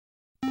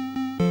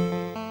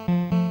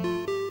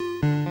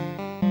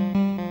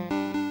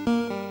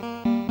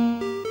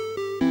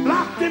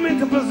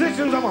into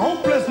positions of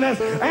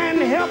hopelessness and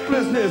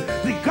helplessness.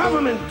 The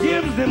government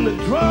gives them the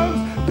drugs,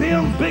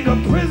 builds bigger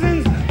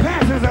prisons,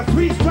 passes a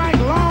 3-strike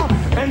law,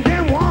 and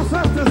then wants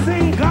us to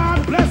sing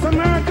God Bless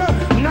America.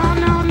 No,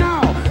 no,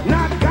 no.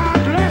 Not God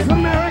Bless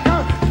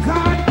America.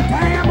 God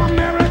damn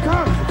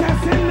America.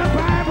 That's in the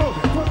Bible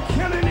for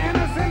killing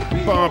innocent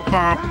people.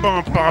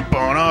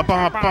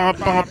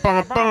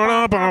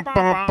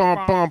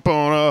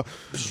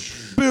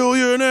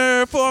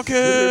 Billionaire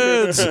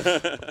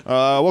fuckheads.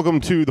 Welcome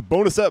to the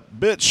bonus ep,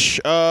 bitch.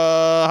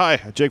 Hi,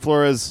 Jake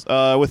Flores.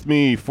 With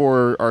me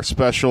for our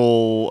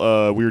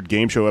special weird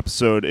game show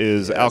episode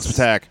is Alex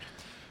Patak.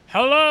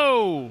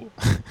 Hello.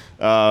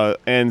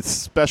 And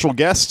special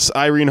guests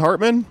Irene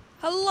Hartman.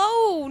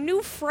 Hello,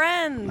 new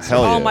friends. Hell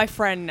You're all yeah. my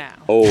friend now.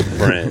 Old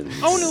friends.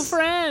 Oh, new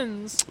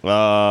friends.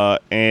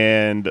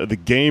 And the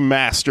game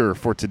master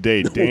for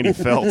today, Danny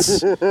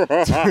Feltz.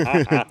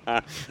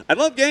 I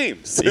love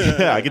games.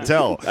 Yeah, I can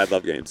tell. I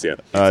love games, yeah.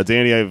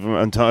 Danny, I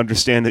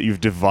understand that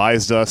you've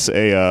devised us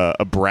a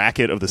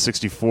bracket of the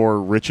 64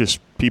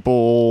 richest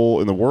people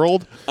in the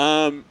world.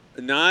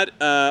 Not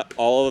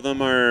all of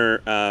them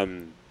are,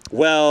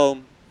 well,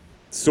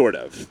 sort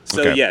of.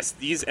 So, Okay. yes,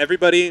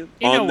 everybody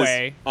In a on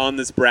way.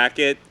 this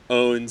bracket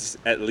owns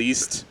at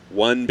least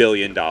 $1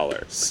 billion.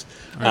 $1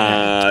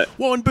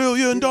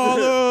 billion.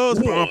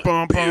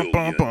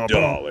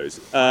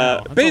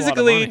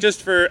 Basically, money.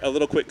 just for a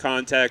little quick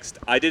context,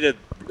 I did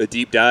a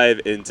deep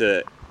dive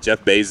into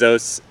Jeff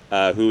Bezos,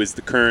 who is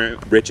the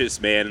current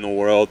richest man in the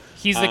world.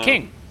 He's the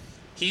king.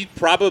 He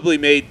probably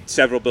made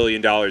several $1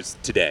 billion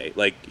today.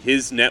 Like,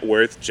 his net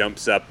worth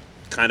jumps up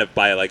kind of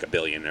by like $1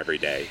 billion every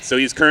day. So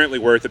he's currently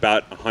worth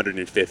about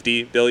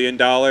 $150 billion.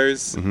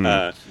 Jesus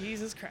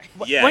Christ.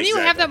 Yeah, when you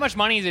have exactly. that much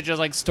money, is it just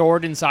like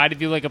stored inside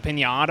of you like a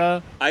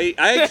piñata? I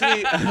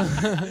actually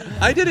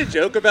I did a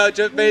joke about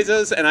Jeff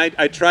Bezos, and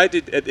I tried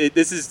to.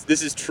 This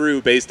is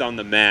true based on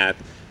the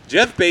math.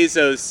 Jeff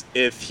Bezos,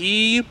 if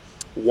he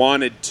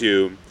wanted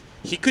to,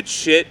 he could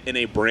shit in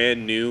a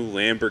brand new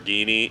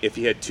Lamborghini if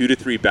he had 2 to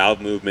 3 bowel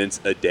movements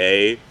a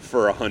day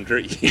for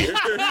 100 years.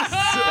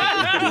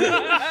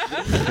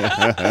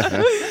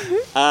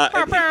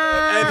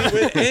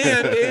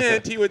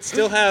 And he would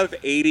still have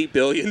 $80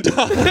 billion.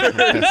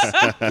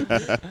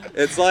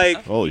 It's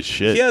like, Holy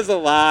shit. he has a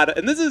lot,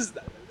 and this is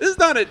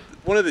not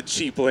one of the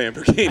cheap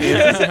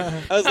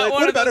Lamborghinis. I was like, One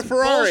what of about a those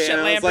Ferrari? bullshit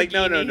And I was like,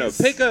 no.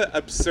 Lamborghinis. Pick a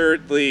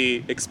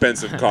absurdly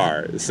expensive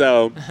car.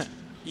 So,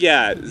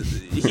 yeah,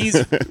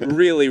 he's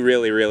really,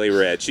 really, really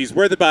rich. He's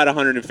worth about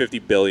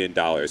 $150 billion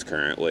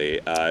currently.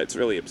 It's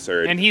really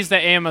absurd. And he's the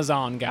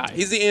Amazon guy.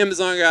 He's the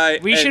Amazon guy.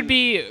 We and- should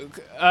be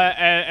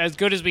as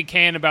good as we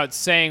can about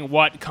saying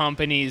what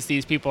companies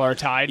these people are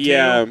tied to.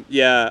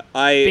 Yeah.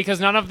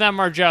 Because none of them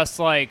are just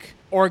like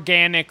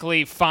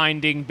organically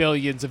finding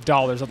billions of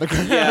dollars on the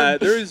ground. Yeah,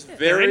 there's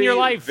They're in your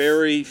life.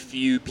 very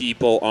few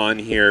people on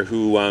here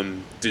who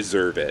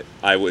deserve it,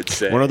 I would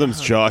say. One of them's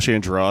Josh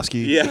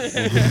Androsky. Yeah,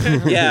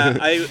 yeah.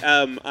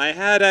 I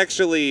had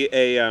actually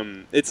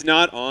it's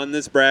not on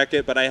this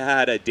bracket, but I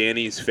had a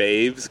Danny's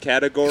Faves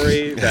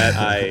category that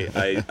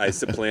I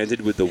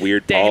supplanted with the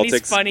weird Danny's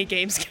politics. funny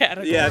games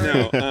category.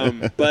 Yeah,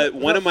 no. But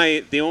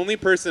the only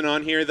person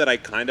on here that I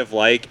kind of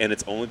like, and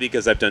it's only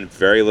because I've done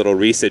very little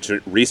research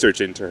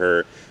into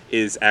her,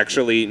 is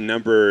actually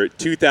number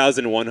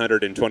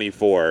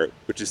 2,124,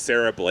 which is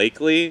Sarah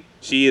Blakely.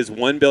 She is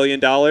 $1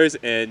 billion,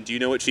 and do you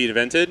know what she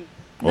invented?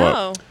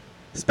 No.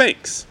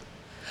 Spanx.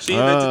 She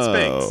invented Oh.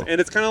 Spanx,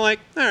 and it's kind of like,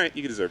 all right,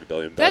 you can deserve $1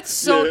 billion. That's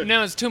so Yeah.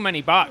 no, it's too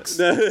many bucks.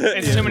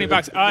 It's too many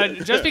bucks.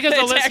 Just because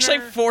the It's listener, actually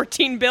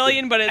 14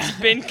 billion, but it's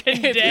been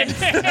condensed.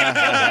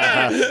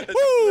 Yeah.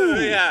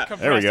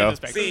 There we go.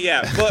 See,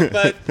 yeah,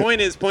 but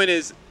point is,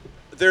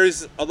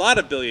 there's a lot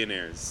of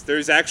billionaires.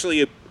 There's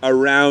actually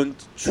around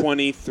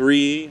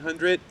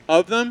 2,300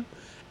 of them,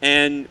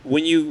 and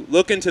when you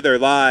look into their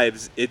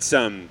lives, it's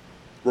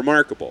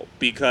remarkable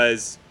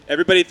because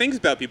everybody thinks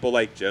about people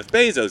like Jeff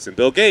Bezos and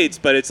Bill Gates,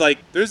 but it's like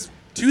there's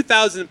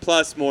 2,000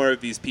 plus more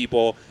of these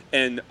people,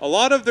 and a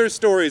lot of their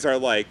stories are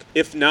like,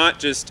 if not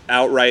just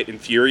outright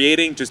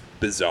infuriating, just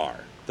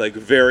bizarre, like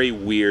very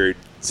weird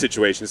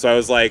situations. So I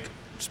was like,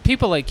 Just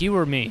people like you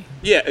or me.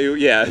 yeah,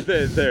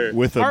 they're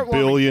With $1 Heartwarming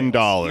billion.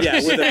 yeah,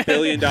 with $1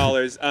 billion.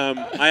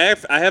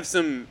 I have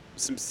some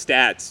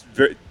stats,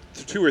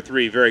 2 or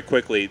 3 very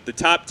quickly. The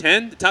top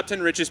 10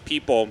 richest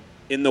people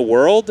in the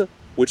world,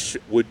 which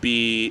would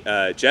be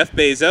Jeff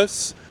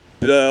Bezos,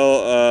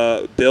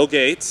 Bill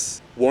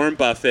Gates, Warren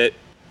Buffett,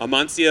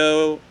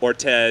 Amancio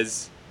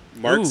Ortiz,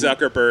 Mark Ooh.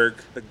 Zuckerberg,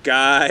 the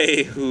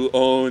guy who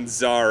owns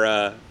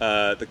Zara,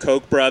 the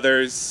Koch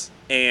brothers,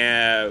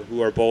 and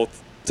who are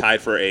both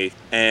tied for 8th,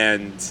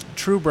 and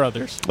True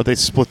brothers. But they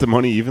split the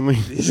money evenly.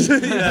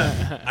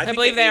 I think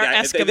believe they are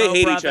hate- Eskimo they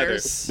hate brothers. each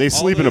other. They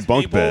sleep in a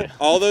bunk bed.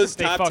 All those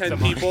They top fuck 10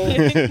 them up. people,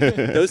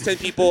 those 10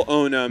 people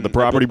own The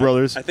Property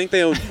Brothers. I think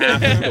they own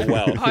half of the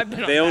wealth. I've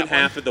been on They own that one.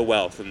 half of the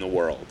wealth in the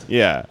world.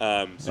 Yeah.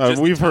 So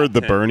just We've the heard top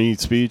the 10. Bernie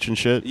speech and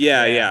shit.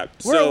 Yeah.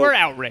 We're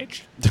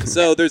outraged.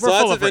 So there's We're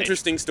lots full of of rage.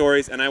 interesting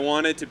stories, and I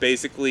wanted to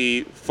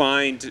basically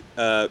find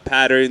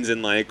patterns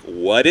in like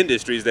what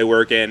industries they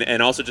work in,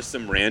 and also just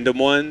some random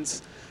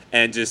ones,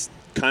 and just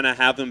kind of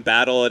have them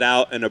battle it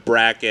out in a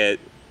bracket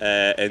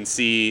and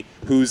see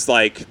who's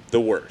like the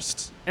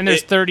worst. And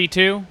there's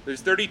 32.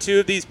 There's 32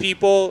 of these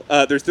people.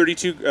 There's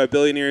 32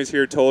 billionaires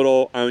here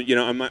total. I'm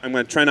going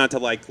to try not to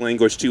like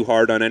languish too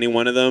hard on any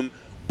one of them,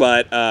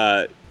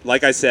 but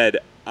like I said,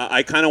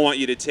 I kind of want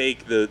you to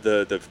take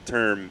the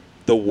term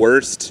the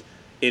worst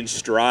in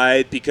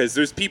stride, because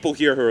there's people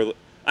here who are.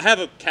 I have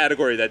a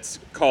category that's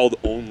called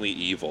only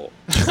evil.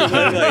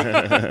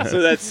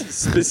 So that's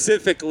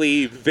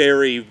specifically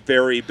very,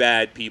 very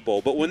bad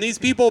people. But when these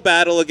people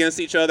battle against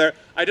each other,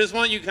 I just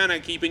want you kind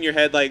of keep in your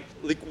head like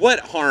what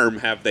harm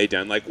have they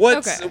done? Like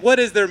what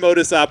is their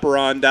modus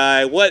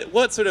operandi?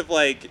 What sort of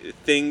like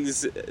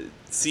things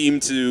seem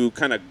to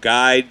kind of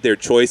guide their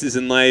choices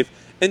in life?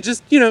 And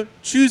just,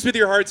 choose with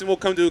your hearts, and we'll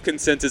come to a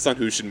consensus on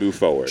who should move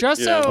forward.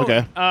 Just you know? so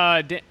Okay.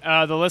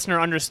 the listener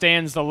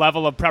understands the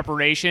level of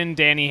preparation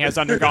Danny has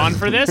undergone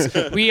for this,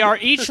 we are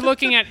each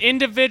looking at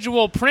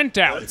individual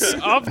printouts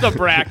of the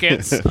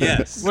brackets,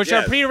 Yes, which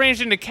yes. are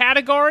prearranged into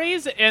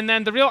categories, and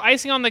then the real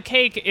icing on the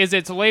cake is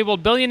it's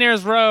labeled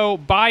Billionaires Row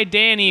by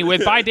Danny,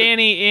 with by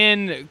Danny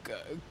in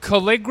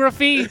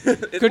calligraphy. It's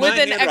With my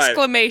an handwriting.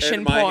 exclamation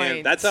In my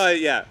point. That's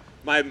how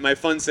my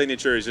fun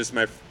signature is just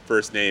my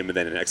first name and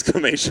then an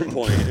exclamation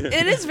point.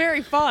 It is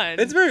very fun.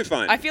 It's very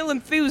fun. I feel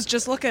enthused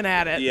just looking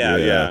at it.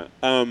 Yeah.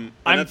 I'm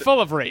Another,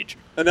 full of rage.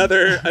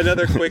 another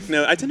quick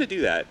note. I tend to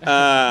do that.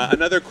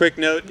 Another quick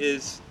note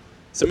is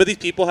some of these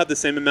people have the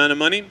same amount of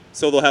money,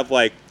 so they'll have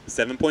like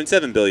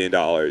 $7.7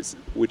 billion,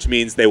 which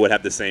means they would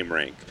have the same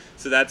rank.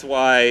 So that's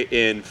why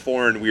in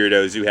Foreign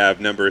Weirdos you have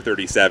number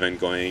 37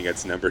 going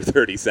against number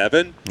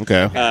 37.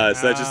 Okay. So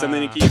that's just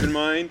something to keep in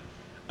mind.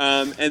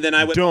 And then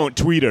I would Don't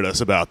tweet at us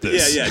about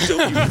this. Yeah,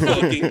 don't you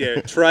fucking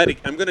dare.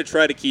 I'm going to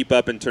try to keep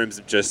up in terms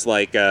of just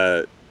like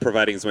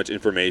providing as much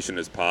information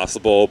as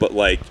possible. But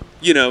like,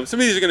 some of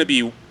these are going to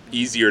be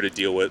easier to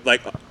deal with.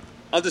 Like,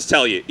 I'll just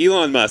tell you,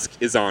 Elon Musk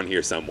is on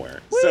here somewhere.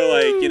 So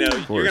like, you're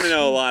going to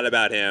know a lot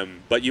about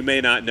him, but you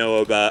may not know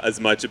about as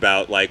much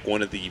about like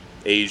one of the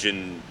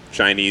Asian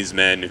Chinese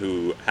men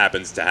who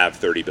happens to have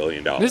 $30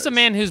 billion. This is a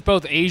man who's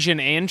both Asian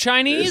and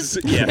Chinese?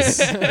 Yes,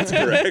 that's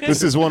correct.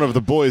 This is one of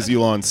the boys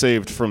Elon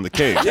saved from the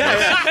cave.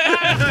 Yeah,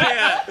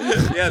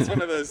 it's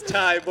one of those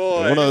Thai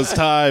boys. One of those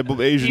Thai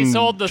Asian He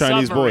sold the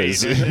Chinese submarine.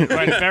 boys. It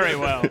went very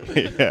well.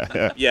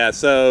 Yeah,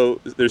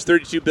 so there's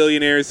 32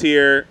 billionaires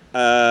here.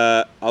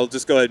 I'll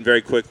just go ahead and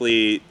very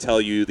quickly tell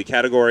you the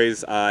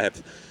categories. I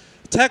have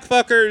tech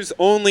fuckers,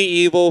 only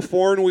evil,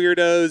 foreign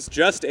weirdos,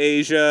 just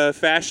Asia,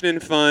 fashion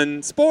and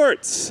fun,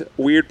 sports,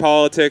 weird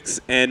politics,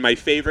 and my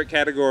favorite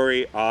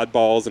category,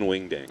 oddballs and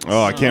wingdings.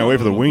 Oh, I can't wait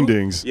for the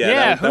wingdings.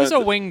 Yeah, who's a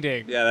that's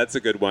wingding? Yeah, that's a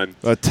good one.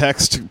 A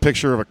text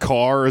picture of a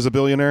car as a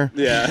billionaire.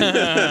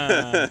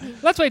 Yeah.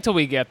 Let's wait till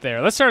we get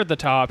there. Let's start at the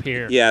top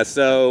here. Yeah,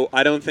 so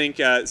I don't think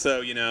I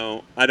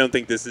don't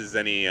think this is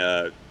any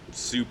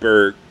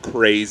super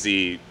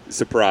crazy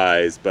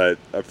surprise, but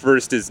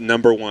first is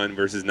number 1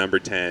 versus number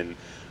 10.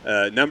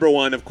 Number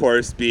 1, of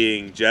course,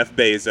 being Jeff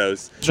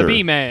Bezos. The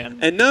B-Man.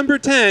 And number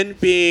 10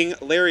 being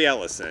Larry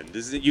Ellison.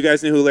 You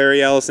guys know who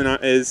Larry Ellison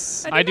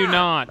is? I do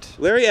not.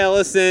 Larry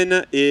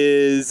Ellison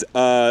is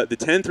the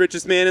 10th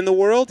richest man in the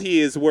world. He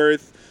is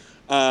worth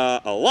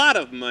a lot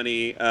of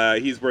money.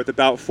 He's worth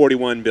about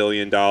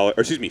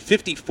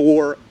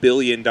 $54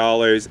 billion,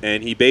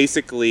 and he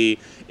basically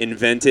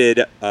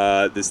invented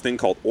this thing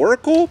called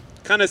Oracle.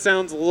 Kind of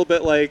sounds a little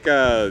bit like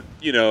a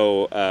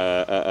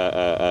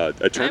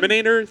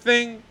Terminator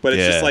thing, but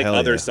it's just like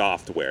other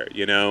software.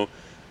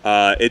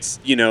 It's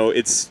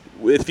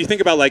if you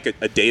think about like a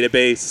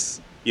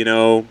database,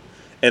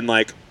 and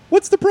like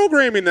what's the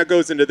programming that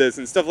goes into this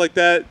and stuff like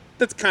that.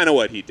 That's kind of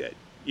what he did.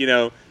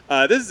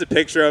 This is a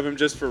picture of him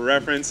just for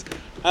reference.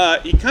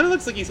 He kind of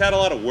looks like he's had a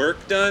lot of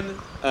work done.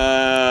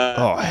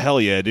 Oh, hell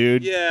yeah,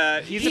 dude.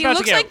 Yeah, He's He about to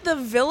looks get- like the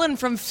villain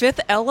from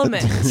Fifth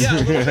Element. yeah, a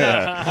little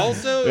bit.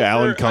 Also, Yeah,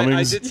 Alan I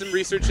Cummings. did some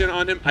research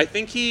on him. I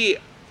think he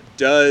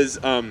does.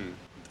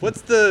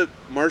 What's the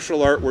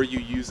martial art where you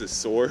use a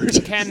sword?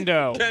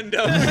 Kendo.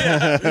 Kendo.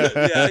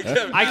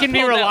 Yeah. I can be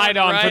Pull that relied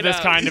one on for right this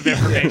up. kind of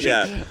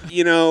information.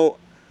 Yeah.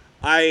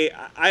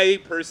 I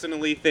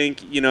personally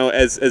think,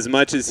 as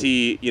much as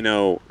he,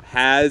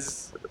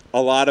 has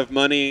a lot of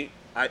money,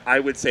 I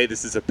would say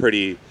this is a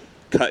pretty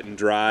cut and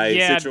dry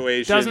Yeah,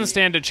 situation. doesn't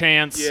stand a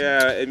chance.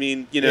 Yeah, I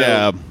mean,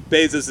 Yeah.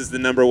 Bezos is the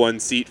 #1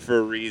 seat for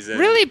a reason.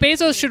 Really,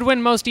 Bezos should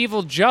win most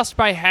evil just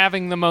by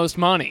having the most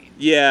money.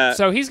 Yeah.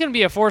 So he's going to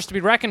be a force to be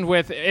reckoned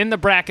with in the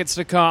brackets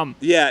to come.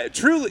 Yeah,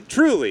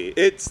 truly.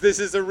 This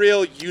is a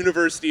real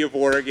University of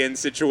Oregon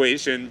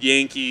situation.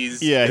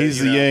 Yankees. Yeah, he's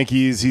the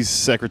Yankees. He's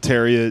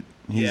Secretariat.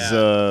 He's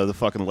Yeah. the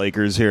fucking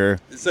Lakers here.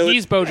 So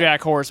He's BoJack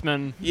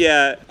Horseman.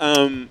 yeah.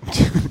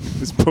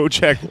 Is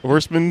BoJack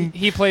Horseman?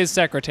 He plays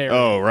secretary.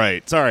 Oh,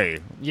 right. Sorry.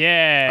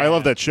 Yeah. I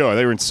love that show.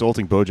 They were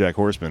insulting BoJack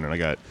Horseman, and I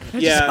got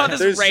Yeah. Saw this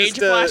there's rage just,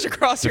 flash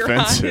across your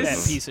defensive. that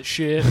eyes. piece of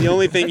shit. The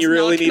only thing you That's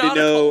really need to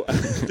know.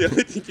 non-canonical. The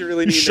only thing you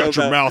really need to know shut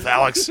your about. mouth,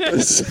 Alex.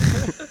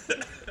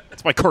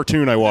 It's my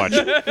cartoon I watch.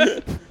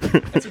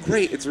 It's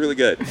great. It's really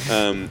good.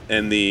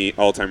 And the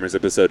Alzheimer's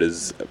episode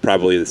is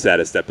probably the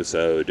saddest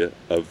episode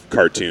of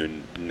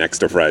cartoon next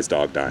to Fry's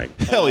dog dying.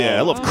 Hell yeah,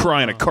 I love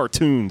crying at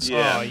cartoons.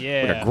 Yeah. Oh, Like a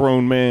yeah.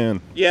 grown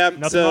man. Yeah.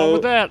 Nothing so wrong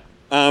with that.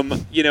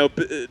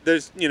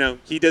 there's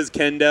he does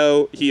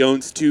kendo. He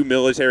owns 2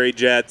 military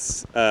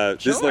jets.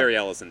 This is Sure. Larry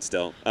Ellison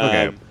still.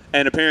 Okay.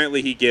 And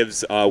apparently he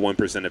gives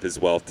 1% of his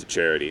wealth to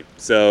charity.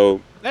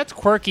 So That's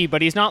quirky,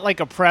 but he's not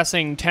like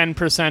oppressing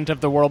 10% of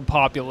the world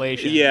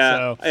population.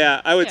 yeah,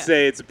 So. I would Yeah.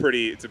 say it's a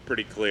pretty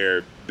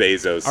clear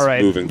Bezos All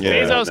right. moving forward.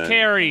 Yeah. on Bezos that.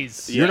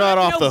 carries. You're not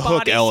off No the hook,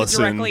 bodies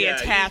Ellison. directly Yeah,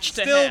 attached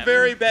to still him.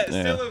 very bad.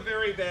 Yeah. Still a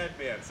very bad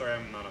man. Sorry,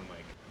 I'm not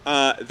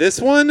on mic.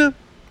 This one,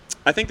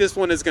 I think this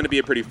one is going to be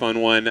a pretty fun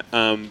one.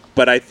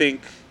 But I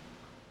think,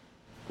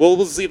 well,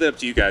 we'll just leave it up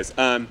to you guys.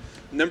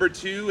 Number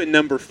 2 and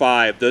number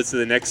 5, those are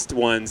the next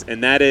ones,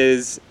 and that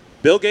is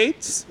Bill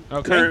Gates,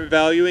 Okay. current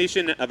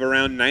valuation of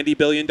around $90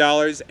 billion,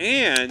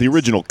 and The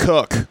original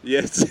cook.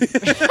 yes,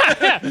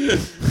 the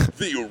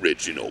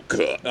original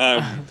cut,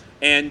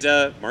 and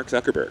Mark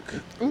Zuckerberg.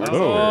 Number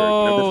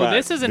Oh, 5.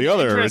 this is an The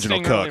other interesting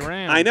original early cook.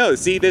 round. I know.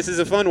 See, this is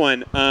a fun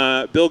one.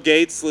 Bill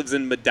Gates lives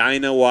in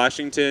Medina,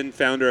 Washington,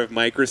 founder of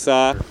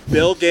Microsoft.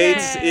 Bill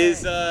Gates Yay.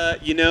 is,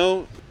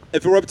 if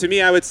it were up to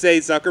me, I would say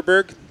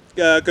Zuckerberg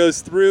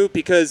goes through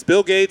because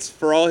Bill Gates,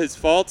 for all his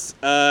faults,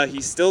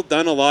 he's still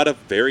done a lot of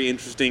very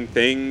interesting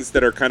things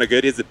that are kind of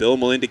good. He has the Bill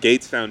and Melinda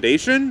Gates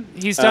Foundation.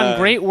 He's done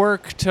great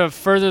work to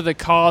further the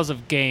cause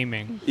of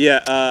gaming.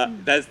 Yeah,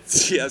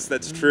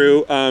 that's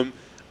true.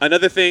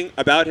 Another thing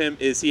about him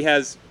is he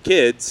has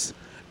kids,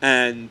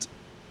 and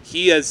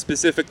he has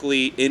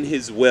specifically in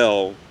his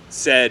will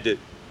said,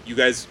 "You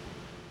guys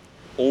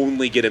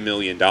only get $1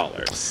 million."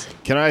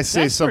 Can I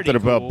say That's something pretty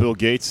about cool. Bill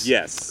Gates?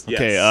 Yes.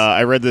 Okay, Yes.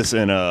 I read this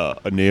in a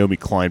Naomi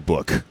Klein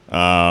book.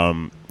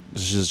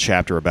 This is a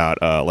chapter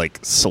about like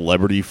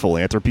celebrity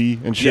philanthropy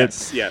and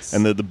shit. Yes.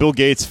 And the Bill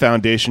Gates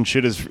Foundation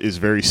shit is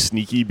very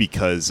sneaky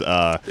because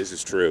This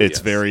is true. it's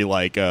yes. very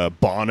like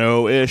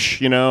Bono-ish,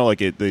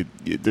 like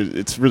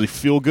it's really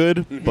feel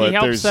good. But he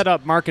helps there's set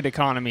up market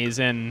economies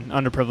in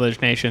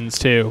underprivileged nations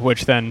too,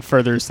 which then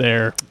furthers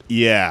their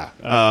yeah.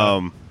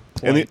 And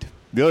point.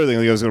 the other thing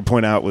I was going to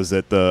point out was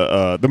that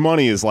the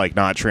money is like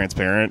not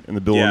transparent in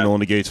the Bill Yeah. and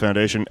Melinda Gates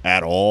Foundation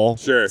at all.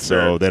 Sure, So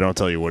sure. they don't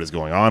tell you what is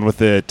going on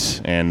with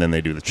it, and then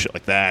they do the shit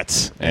like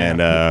that. And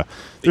there's-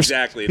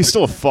 Exactly. he's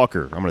still a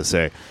fucker. I'm going to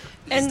say.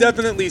 He's And-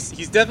 definitely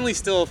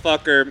still a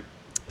fucker.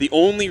 The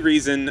only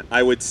reason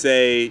I would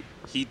say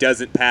he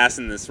doesn't pass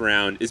in this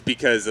round is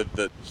because of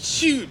the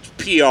huge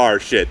PR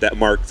shit that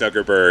Mark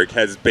Zuckerberg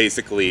has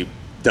basically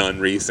done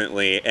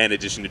recently, in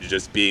addition to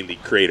just being the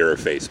creator of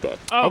Facebook.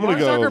 Oh, I'm gonna Mark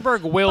go-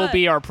 Zuckerberg will But-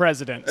 be our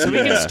president, so we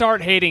Yeah. can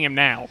start hating him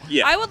now.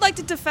 Yeah. I would like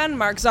to defend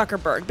Mark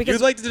Zuckerberg because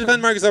You'd like to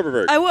defend Mark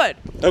Zuckerberg? I would.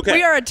 Okay.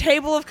 We are a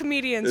table of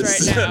comedians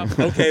right now.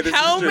 Okay, this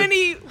How is true.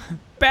 many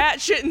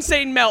batshit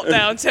insane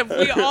meltdowns have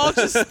we all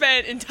just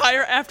spent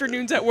entire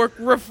afternoons at work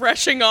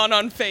refreshing on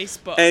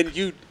Facebook? And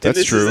That's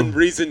this true. isn't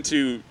reason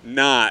to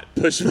not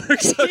push Mark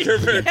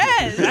Zuckerberg.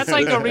 yes. That's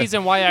like a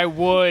reason why I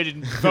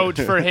would vote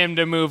for him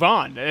to move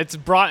on. It's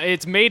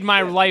made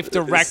my life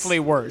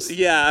directly worse.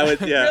 Yeah, I would.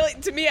 Yeah. Really,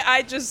 to me,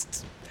 I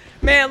just,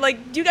 man,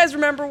 like, do you guys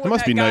remember when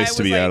must that be guy nice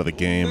to was, be like, out of the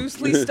game.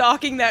 loosely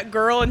stalking that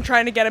girl and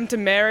trying to get him to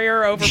marry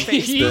her over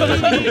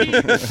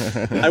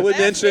Facebook? I would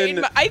That's mention.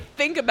 made my- I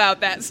think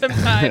about that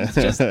sometimes,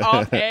 just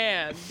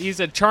offhand. He's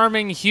a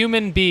charming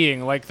human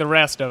being like the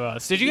rest of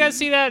us. Did you guys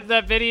see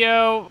that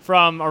video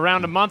from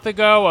around a month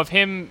ago of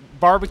him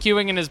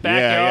barbecuing in his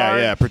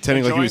backyard? yeah,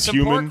 pretending like he enjoying was some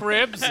human. pork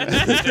ribs.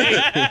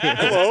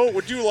 Hello,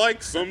 would you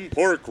like some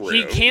pork ribs?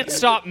 He can't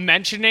stop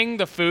mentioning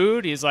the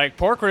food. He's like,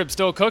 pork ribs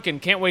still cooking.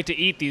 Can't wait to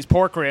eat these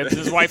pork ribs.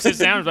 His wife sits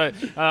down, but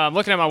I'm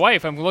looking at my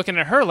wife. I'm looking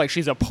at her like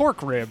she's a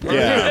pork rib.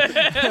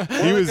 Yeah,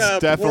 he was a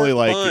definitely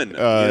pork like bun. You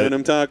know what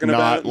I'm talking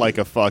not about? like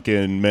a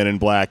fucking Men in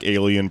Black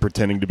alien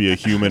pretending to be a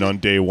human on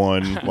day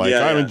one. Like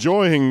Yeah, I'm yeah.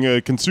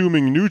 enjoying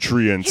consuming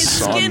nutrients.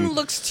 His skin on-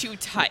 looks too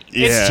tight.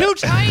 Yeah. It's too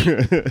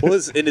tight. Well,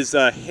 and his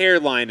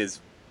hairline is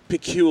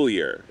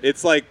peculiar.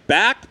 It's like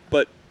back,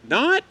 but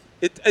not.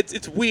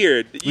 It's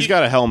weird. He's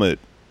got a helmet.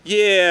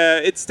 Yeah,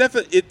 it's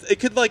definitely. It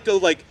could like go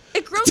like. It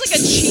It grows like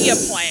a chia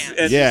plant.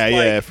 And Yeah, just,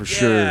 like, yeah, for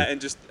sure. Yeah,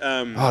 and just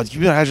Oh,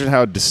 can you imagine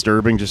how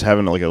disturbing just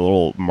having like a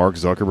little Mark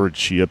Zuckerberg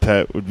chia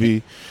pet would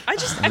be? I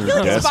feel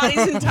like his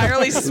body's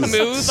entirely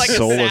smooth, like a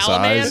Soulless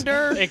eyes.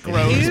 salamander. It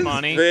grows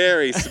money.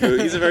 very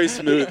smooth. He's a very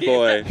smooth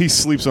boy. He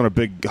sleeps on a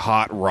big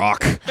hot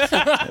rock in his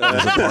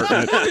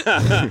apartment.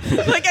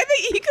 Like, I think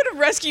he could have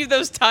rescued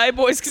those Thai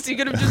boys because he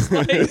could have just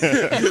like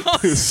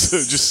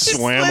Just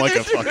swam like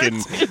a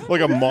fucking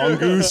like a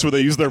mongoose where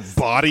they use their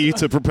body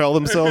to propel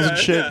themselves and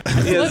shit.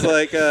 He has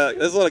like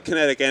there's a lot of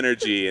kinetic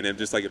energy in him,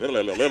 just like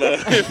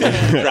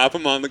drop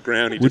him on the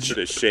ground, he just sort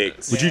of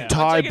shakes. Would you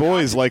Thai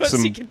boys like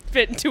some? He can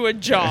fit into a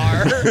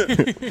jar.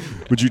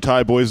 Would you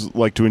Thai boys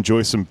like to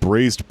enjoy some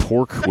braised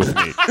pork with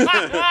me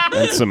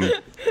and some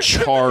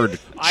charred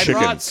I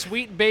chicken? brought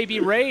Sweet Baby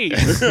Ray's.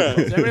 Does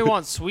everybody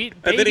want Sweet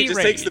Baby And then he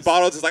just takes the Ray's?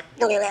 bottle, just like.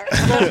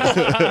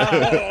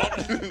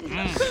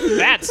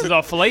 That's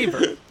the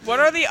flavor. What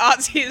are the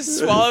odds he has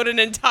swallowed an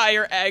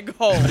entire egg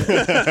whole?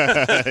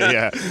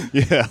 yeah,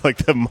 like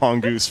the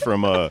mongoose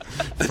from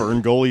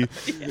Fern Gully.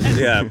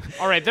 Yeah.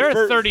 All right, there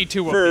are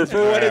 32 of these.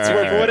 For what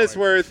it's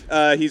worth,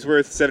 he's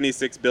worth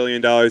 $76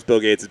 billion. Bill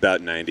Gates is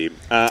about 90.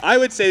 I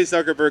would say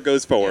Zuckerberg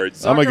goes forward.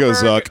 I'm gonna go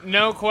Zuckerberg, Zuck.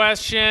 No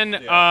question.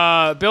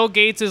 Bill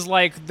Gates is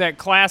like that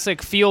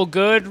classic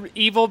feel-good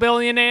evil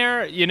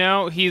billionaire. You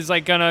know, he's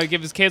like gonna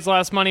give his kids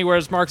less money,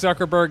 whereas Mark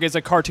Zuckerberg is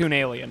a cartoon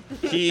alien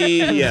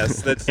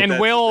Yes, that's and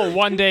that's, will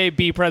one day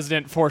be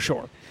president for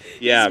sure.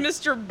 Yeah. He's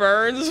Mr.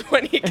 Burns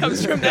when he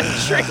comes from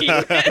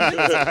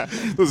that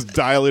train. Those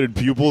dilated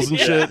pupils and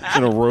shit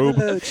in a robe.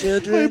 Hello,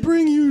 children. I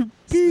bring you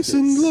peace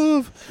and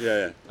love.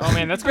 Yeah. Oh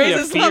man, that's gonna be a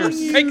Raises love and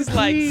fierce, breaks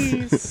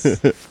legs.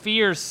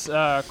 fierce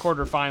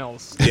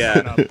quarterfinals.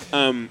 Yeah.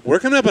 coming up. We're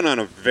coming up on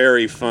a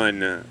very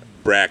fun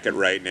bracket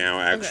right now.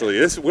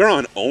 Actually, we're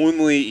on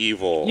Only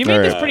Evil. You made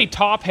this Alright. pretty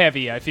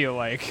top-heavy. I feel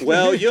like.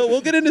 Well,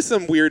 we'll get into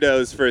some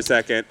weirdos for a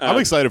second. I'm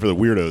excited for the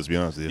weirdos, to be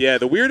honest with you. Yeah,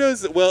 the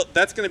weirdos. Well,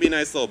 that's going to be a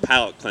nice little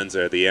palate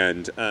cleanser at the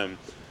end.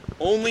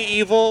 Only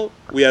Evil.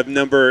 We have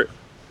number.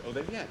 Oh,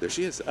 there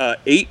she is.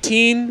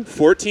 18,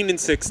 14, and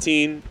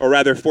 16, or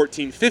rather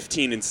 14,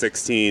 15, and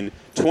 16.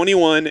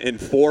 21 and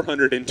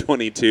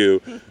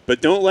 422. But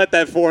don't let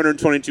that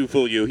 422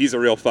 fool you. He's a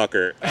real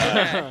fucker.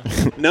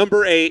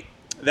 Number 8.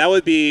 That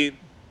would be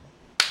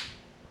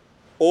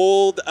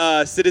old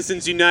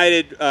Citizens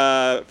United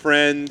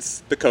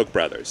friends, the Koch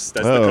brothers.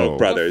 That's the Oh. Koch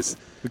brothers.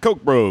 The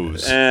Koch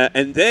Bros.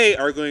 And they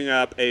are going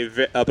up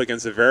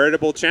against a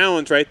veritable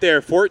challenge right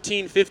there.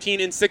 14, 15,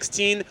 and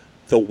 16,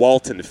 the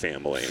Walton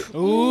family of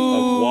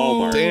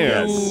Walmart.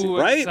 Damn. Yes. Ooh,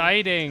 Right?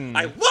 exciting.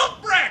 I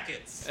love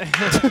brackets!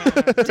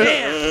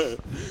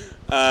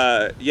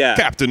 Yeah.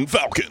 Captain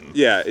Falcon.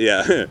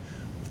 Yeah.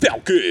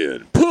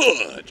 Falcon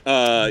Punch!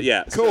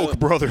 Yeah. Koch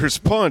Brothers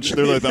Punch.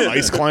 They're like the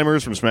ice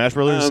climbers from Smash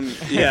Brothers.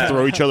 Yeah.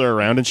 Throw each other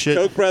around and shit.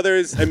 Koch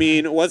brothers, I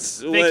mean,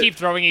 They keep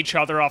throwing each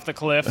other off the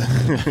cliff.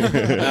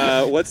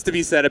 what's to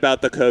be said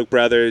about the Koch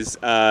brothers?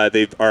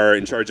 They are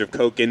in charge of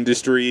Koch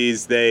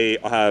Industries. They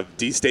have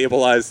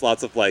destabilized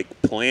lots of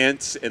like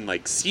plant and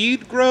like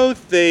seed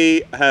growth.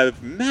 They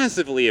have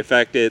massively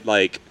affected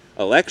like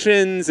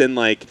elections and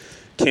like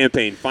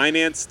campaign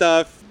finance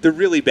stuff. They're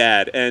really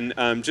bad. And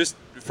just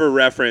for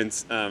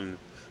reference,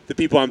 the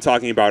people I'm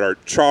talking about are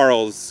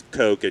Charles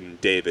Koch and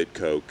David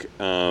Koch.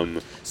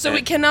 So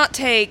we cannot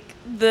take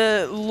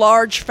the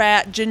large,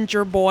 fat,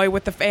 ginger boy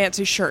with the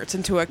fancy shirts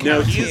into account.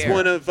 No, he's here.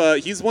 one of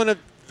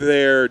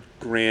their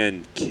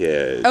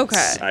grandkids.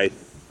 Okay. I think.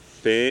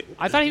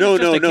 I thought he no, was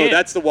just a no, kid.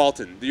 That's the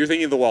Walton. You're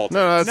thinking of the Walton.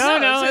 No, No, is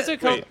that's a it-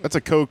 Coke. that's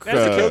a Coke. That's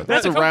a Coke- That's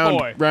that's a a Coke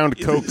boy. round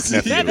Coke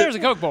nephew. Yeah, there's a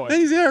Coke boy.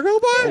 He's there. Go A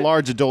boy.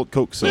 large adult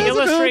Coke He soda. That's a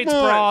Coke illustrates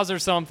boy. bras or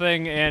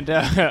something, and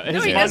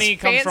his he money has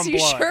comes from fancy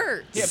blood.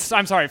 shirts. Yeah,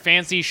 I'm sorry,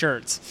 fancy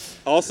shirts.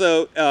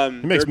 Also, He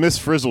makes Miss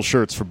Frizzle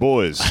shirts for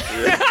boys.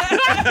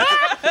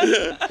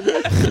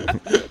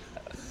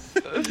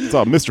 It's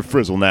all Mr.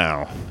 Frizzle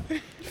now.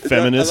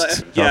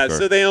 Feminist. Yeah, Doctor.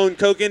 so they own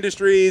Koch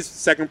Industries,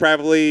 second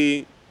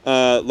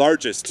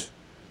largest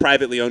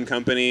privately owned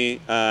company.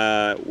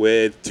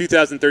 With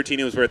 2013,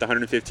 it was worth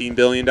 $115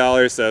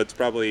 billion, so it's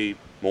probably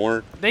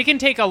more. They can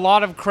take a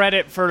lot of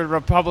credit for the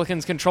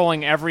Republicans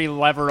controlling every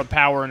lever of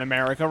power in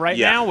America right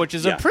Yeah, now, which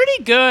is yeah. a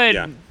pretty good,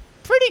 Yeah.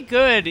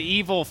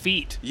 evil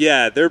feat.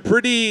 Yeah, they're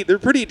pretty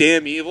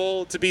damn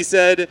evil, to be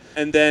said.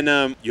 And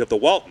then you have the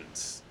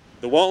Waltons.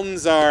 The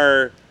Waltons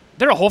are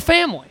They're a whole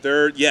family.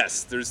 there's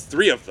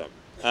 3 of them.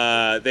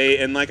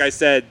 And like I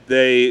said,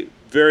 they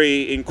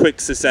very in quick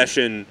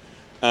succession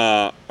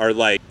are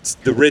like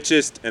the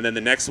richest, and then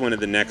the next one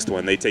and the next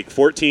one. They take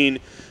 14,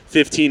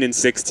 15, and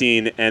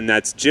 16, and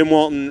that's Jim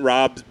Walton,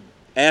 Robson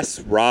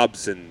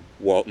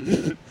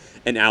Walton,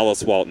 and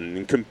Alice Walton.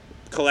 And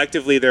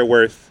collectively, they're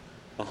worth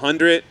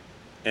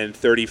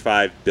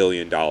 $135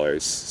 billion.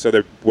 So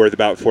they're worth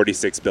about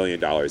 $46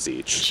 billion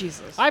each.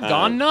 Jesus. I've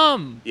gone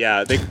numb.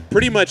 Yeah, they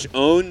pretty much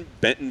own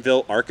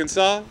Bentonville,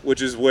 Arkansas,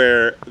 which is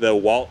where the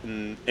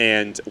Walton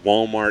and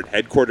Walmart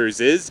headquarters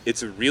is.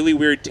 It's a really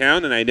weird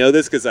town, and I know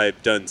this because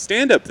I've done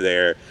stand-up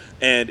there,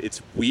 and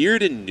it's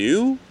weird and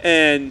new,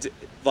 and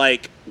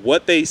like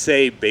what they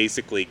say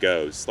basically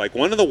goes. Like,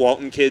 one of the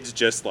Walton kids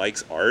just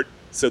likes art,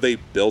 so they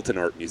built an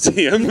art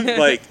museum,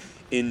 like,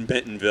 in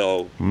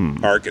Bentonville,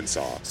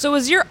 Arkansas. So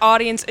is your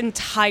audience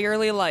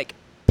entirely like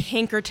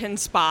Pinkerton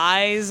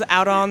spies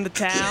out on the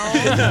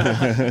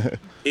town?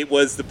 It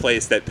was the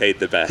place that paid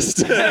the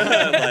best.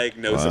 Like,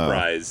 no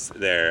surprise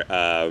there.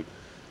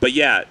 But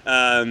yeah,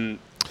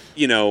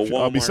 you know,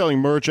 Walmart. I'll be selling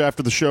merch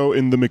after the show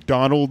in the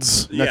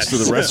McDonald's next to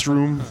the Yes.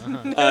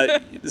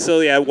 restroom. So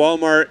yeah,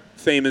 Walmart,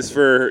 famous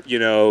for, you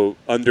know,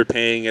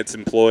 underpaying its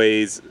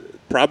employees,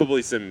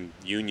 probably some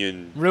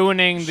union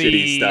Ruining shitty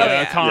the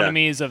stuff.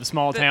 economies of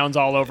small towns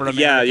all over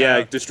America.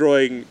 Yeah,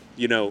 destroying,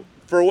 you know,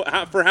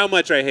 for how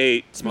much I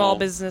hate Small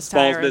business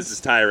small tyrants. business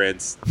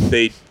tyrants,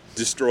 they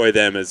destroy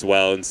them as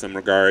well in some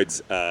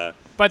regards.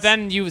 But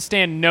then you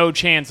stand no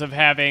chance of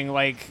having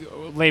like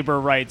labor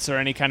rights or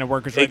any kind of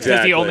workers' rights because the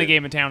Exactly. only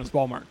game in town is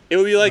Walmart. It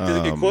would be like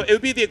it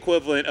would be the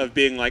equivalent of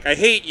being like, I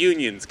hate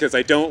unions because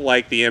I don't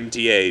like the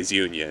MTA's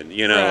union.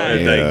 You know, Right.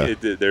 And,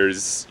 Yeah. like,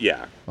 there's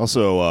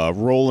Also,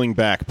 rolling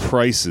back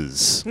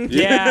prices.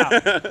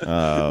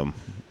 Yeah.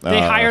 They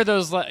hire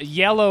those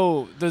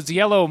yellow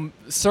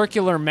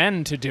circular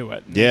men to do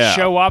it. They Yeah.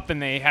 show up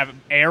and they have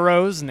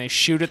arrows and they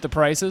shoot at the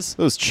prices.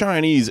 Those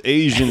Chinese,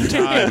 Asian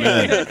Thai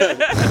men.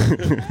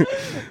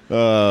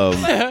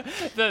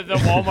 The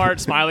Walmart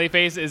smiley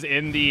face is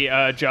in the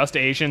Just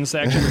Asian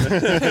section.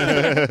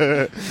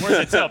 Worth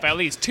itself at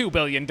least $2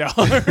 billion.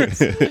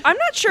 I'm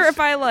not sure if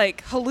I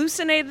like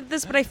hallucinated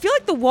this, but I feel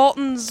like the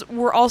Waltons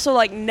were also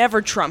like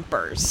never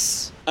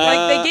Trumpers.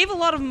 Like they gave a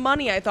lot of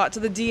money, I thought, to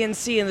the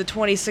DNC in the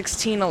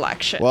 2016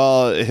 election.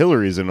 Well,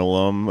 Hillary's an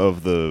alum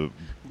of the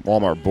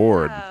Walmart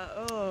board.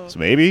 So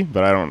maybe,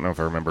 but I don't know if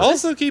I remember.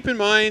 Also, keep in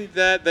mind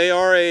that they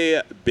are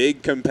a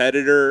big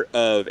competitor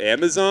of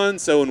Amazon.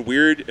 So in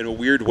a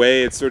weird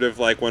way, it's sort of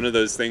like one of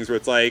those things where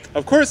it's like,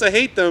 of course I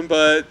hate them,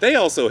 but they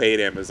also hate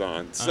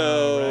Amazon.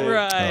 So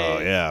right. Oh,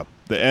 yeah.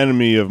 The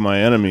enemy of my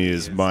enemy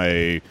is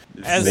my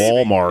As-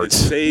 Walmart. It's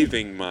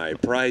saving my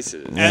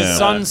prices. Yeah. As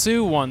Sun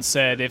Tzu once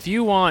said, if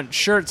you want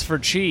shirts for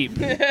cheap,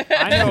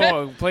 I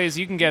know a place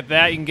you can get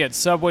that. You can get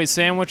Subway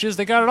sandwiches.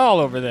 They got it all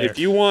over there. If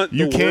you want,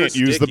 You the can't worst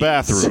use the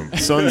Dickies- bathroom.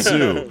 Sun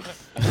Tzu.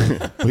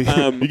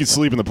 You can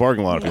sleep in the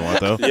parking lot if you want,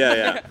 though.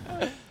 Yeah.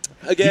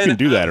 You Again, can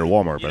do that at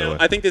Walmart, you by the know, way.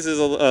 I think this is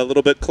a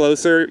little bit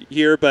closer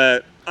here,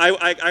 but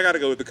I got to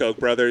go with the Koch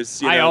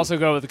brothers. You I know? also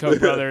go with the Koch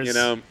brothers. You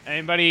know.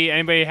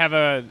 Anybody have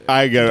a?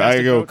 I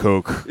contested go vote?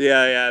 Coke.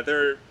 Yeah,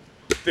 they're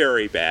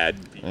very bad.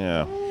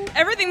 Yeah.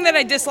 Everything that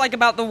I dislike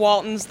about the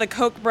Waltons, the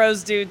Koch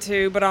bros do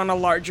too, but on a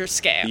larger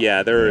scale.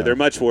 Yeah, they're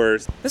much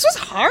worse. This was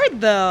hard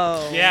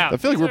though. Yeah. I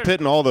feel like we're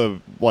pitting all the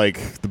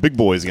big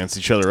boys against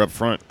each other up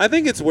front. I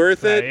think it's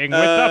worth it. Playing with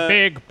the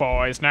big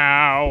boys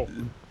now.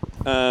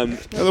 Yeah,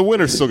 the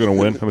winner's still going to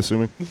win, I'm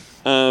assuming.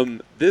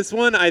 This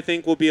one I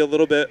think will be a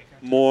little bit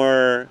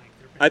more.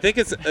 I think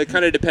it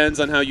kind of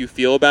depends on how you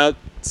feel about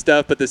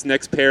stuff, but this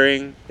next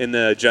pairing in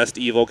the Just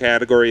Evil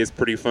category is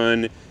pretty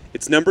fun.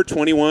 It's number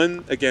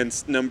 21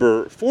 against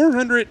number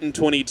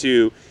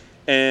 422,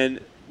 and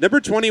number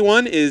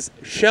 21 is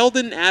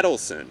Sheldon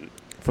Adelson.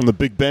 From the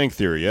Big Bang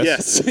Theory,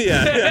 yes? Yes,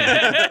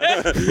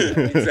 yeah.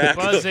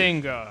 Exactly.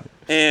 Bazinga.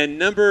 And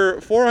number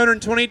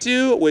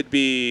 422 would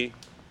be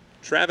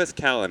Travis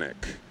Kalanick,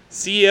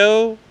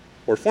 CEO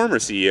or former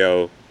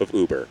CEO of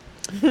Uber.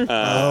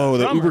 Oh,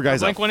 the Drummer Uber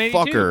guy's a from Blink-182.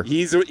 fucker.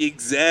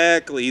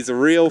 He's a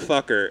real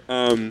fucker.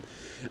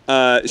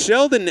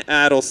 Sheldon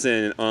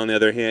Adelson, on the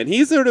other hand,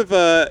 he's sort of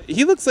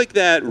he looks like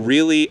that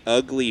really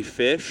ugly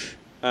fish,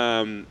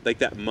 like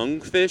that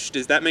mungfish.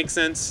 Does that make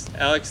sense,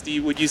 Alex?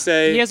 Would you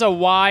say? He has a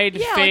wide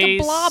Yeah, face.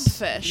 like a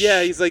blobfish.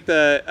 Yeah, he's like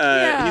the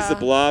he's the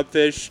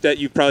blobfish that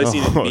you've probably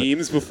seen Oh. in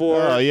memes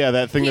before. Oh, yeah,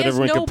 that thing He that has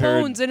everyone no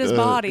compared. bones in his uh,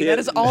 body. yeah. That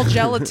is all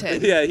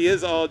gelatin. Yeah, he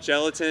is all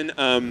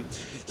gelatin.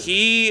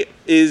 He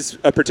is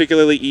a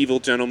particularly evil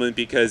gentleman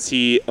because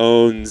he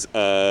owns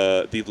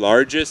the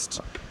largest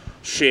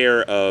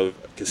share of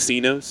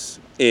casinos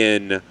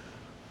in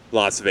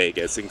Las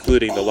Vegas,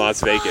 including the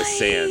Las Vegas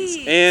Sands.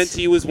 And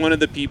he was one of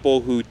the people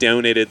who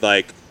donated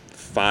like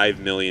 $5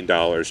 million to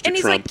And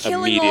he's Trump like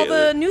killing immediately.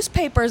 all the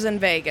newspapers in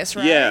Vegas,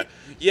 right?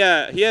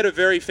 Yeah, he had a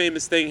very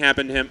famous thing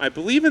happen to him, I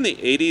believe in the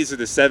 80s or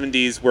the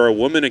 70s, where a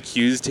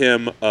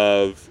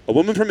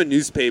woman from a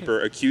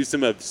newspaper accused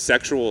him of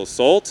sexual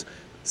assault.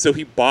 So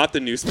he bought the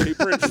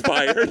newspaper and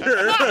fired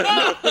her.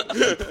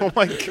 Oh,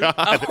 my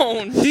God.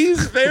 Oh,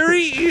 He's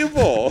very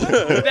evil.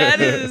 that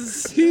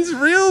is. He's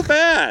real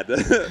bad.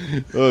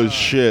 Oh,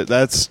 shit.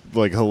 That's,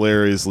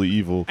 hilariously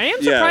evil. I am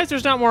Yeah. surprised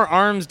there's not more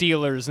arms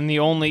dealers in the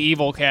only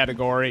evil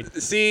category.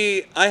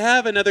 See, I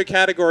have another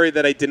category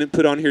that I didn't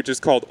put on here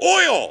just called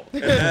oil.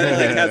 And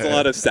that has a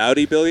lot of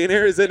Saudi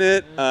billionaires in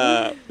it.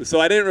 So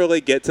I didn't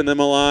really get to them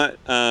a lot.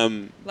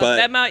 Left But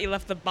them out. You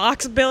left the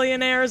box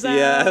billionaires out.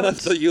 yeah, I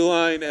left the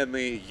U-Line and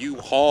the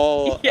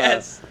U-Haul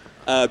Yes.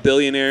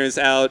 billionaires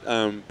out.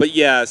 But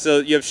yeah, so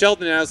you have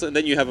Sheldon Adelson, and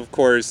then you have, of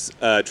course,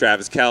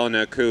 Travis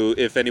Kalanick, who,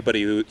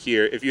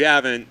 if you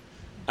haven't,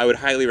 I would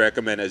highly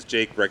recommend, as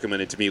Jake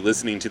recommended to me,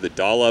 listening to the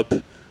Dollop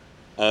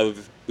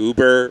of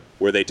Uber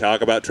where they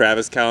talk about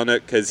Travis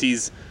Kalanick? Because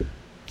he's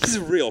a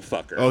real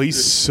fucker. Oh, he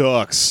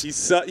sucks.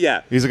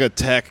 Yeah. He's like a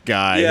tech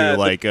guy Yeah, who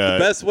like the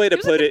best way to He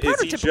was put like it a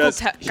is he prototypical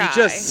tech he guy.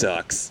 just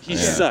sucks. He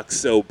sucks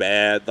so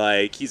bad.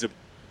 Like he's a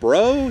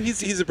bro.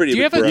 He's a pretty Do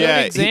you big have a bro. good yeah,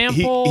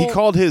 example? he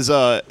called his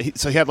so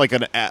he had like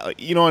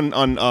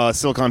on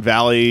Silicon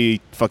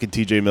Valley, fucking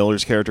TJ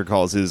Miller's character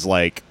calls his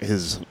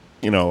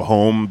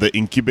home the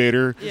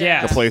incubator,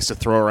 Yeah. a place to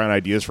throw around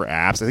ideas for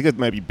apps. I think it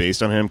might be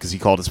based on him because he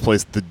called his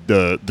place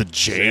the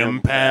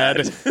jam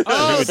pad.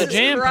 Oh, the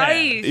jam pad.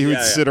 Right. He would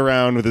Yeah, sit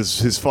around with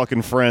his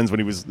fucking friends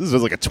when this was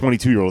like a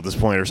 22-year-old at this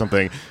point or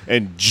something,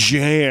 and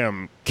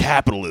jam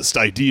capitalist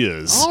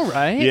ideas. All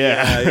right.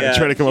 Yeah,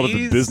 try to come up with the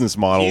He's- business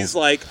models. He's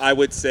like, I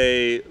would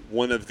say,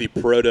 one of the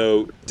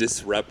proto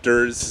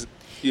disruptors,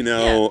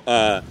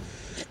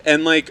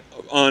 and like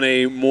on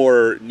a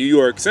more New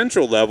York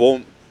Central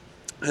level,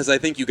 as I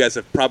think you guys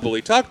have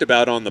probably talked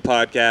about on the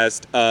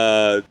podcast,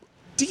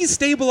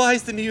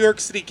 destabilized the New York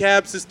City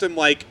cab system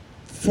like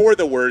for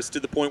the worst, to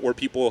the point where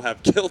people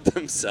have killed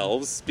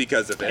themselves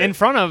because of it. In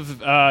front of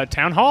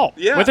Town Hall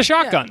Yeah. with a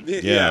shotgun.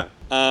 Yeah.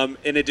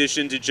 In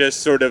addition to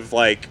just sort of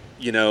like,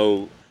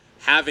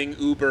 having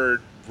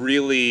Uber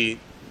really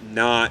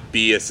not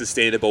be a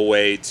sustainable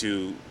way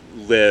to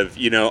live.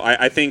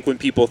 I think when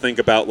people think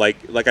about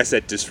like I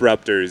said,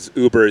 disruptors,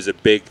 Uber is a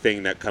big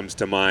thing that comes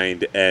to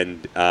mind.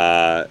 And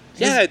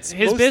it's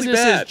His mostly business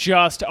bad. is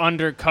just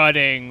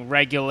undercutting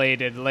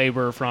regulated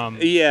labor from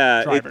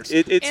It's drivers.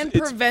 And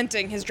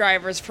preventing his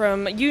drivers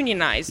from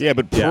unionizing. Yeah,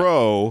 but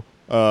Pro,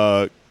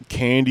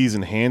 candies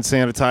and hand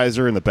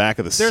sanitizer in the back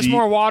of the There's seat.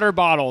 more water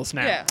bottles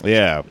now. Yeah.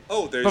 Yeah.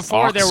 there's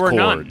Before Aux there were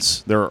none.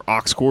 cords. There are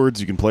aux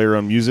cords. You can play your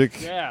own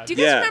music. Yeah. Do you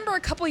guys Yeah. remember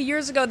a couple of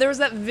years ago there was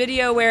that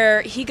video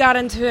where he got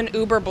into an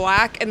Uber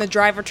Black and the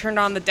driver turned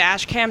on the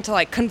dash cam to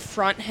like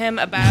confront him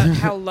about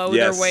how low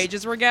Yes. their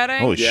wages were getting?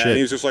 Holy yeah, shit. and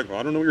he was just like,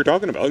 I don't know what you're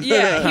talking about.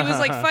 Yeah, he was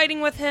like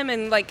fighting with him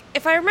and like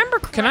if I remember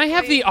correctly, Can I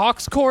have the aux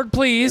cord,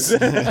 please? he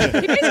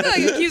basically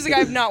like, accused the guy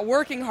of not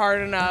working hard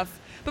enough.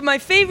 But my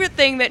favorite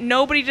thing that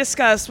nobody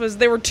discussed was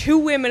there were two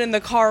women in the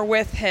car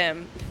with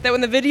him. That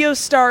when the video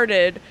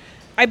started,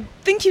 I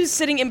think he was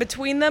sitting in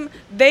between them.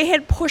 They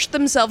had pushed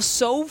themselves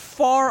so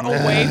far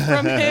away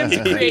from him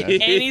to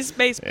create any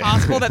space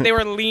possible that they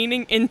were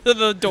leaning into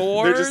the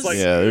doors. They're just like-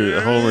 Yeah,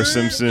 there's Homer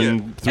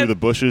Simpson through the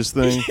bushes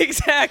thing.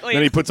 Exactly.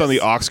 Then he puts on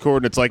the aux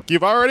cord, and it's like,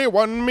 you've already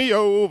won me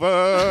over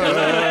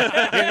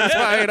in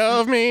spite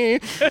of me.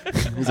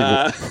 He's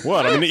like,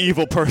 what? I'm an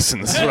evil person.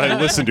 This is what I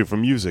listen to for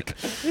music.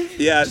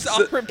 Yeah. just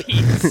on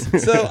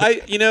repeats. So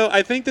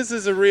I think this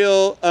is a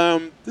real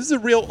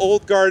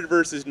old guard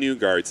versus new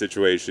guard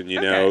situation.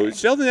 Okay.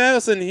 Sheldon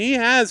Adelson, he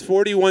has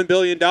 $41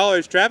 billion.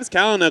 Travis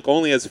Kalanick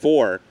only has $4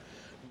 billion.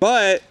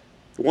 But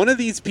one of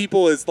these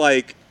people is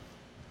like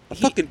a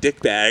fucking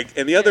dickbag,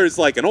 and the other is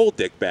like an old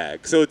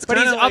dickbag. So it's But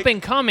kind he's of like, up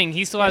and coming.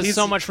 He still has He's-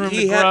 so much room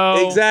he to ha-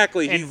 grow.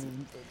 exactly. He's-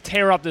 And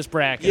tear up this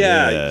bracket.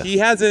 yeah, he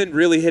hasn't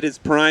really hit his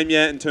prime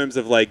yet in terms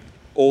of like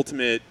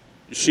ultimate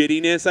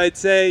shittiness, I'd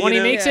say. When you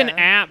he know? makes an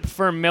app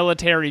for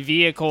military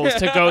vehicles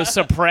to go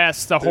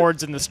suppress the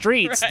hordes in the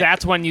streets,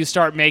 that's when you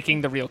start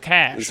making the real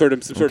cash.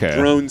 some sort of Okay.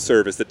 drone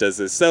service that does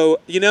this. So,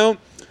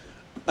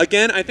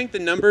 again, I think the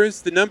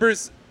numbers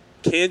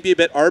can be a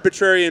bit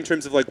arbitrary in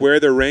terms of like where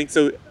they're ranked.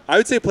 So I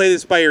would say play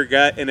this by your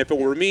gut, and if it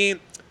were me,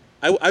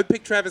 I'd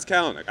pick Travis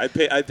Kalanick.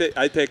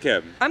 I'd pick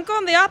him. I'm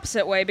going the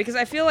opposite way because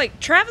I feel like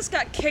Travis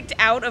got kicked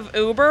out of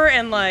Uber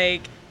and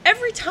like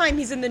every time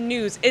he's in the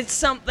news, it's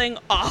something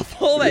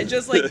awful that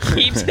just like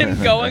keeps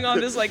him going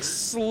on this like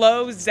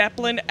slow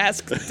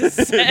Zeppelin-esque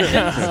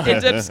descent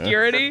into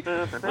obscurity.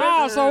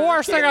 Oh, it's the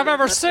worst thing I've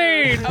ever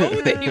seen. Oh,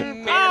 the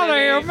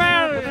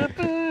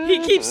humanity. He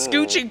keeps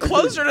scooching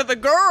closer to the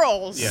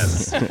girls.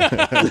 Yes.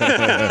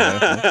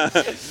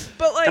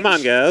 But like Come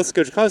on, girls,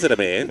 go closer to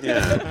me.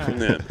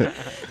 Yeah.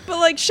 But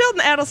like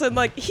Sheldon Adelson,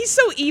 like he's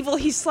so evil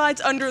he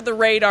slides under the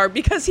radar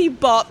because he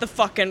bought the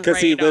fucking radar.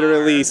 Because he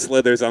literally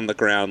slithers on the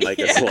ground like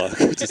a slug.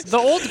 Just- The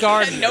old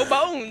guard, And no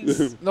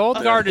bones. the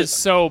old guard is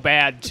so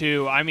bad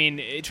too. I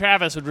mean,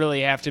 Travis would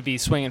really have to be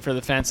swinging for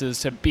the fences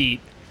to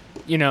beat,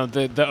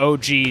 the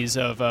OGs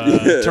of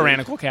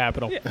tyrannical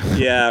capital.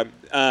 Yeah.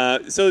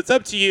 So it's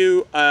up to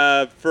you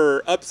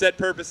for upset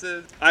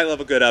purposes. I love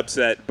a good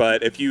upset,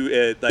 but if you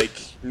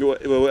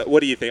what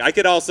do you think? I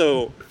could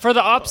also. For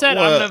the upset,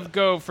 Well- I'm gonna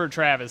go for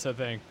Travis. I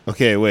think.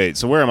 Okay, wait.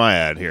 So where am I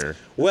at here?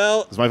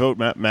 Well, Does my vote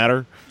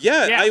matter?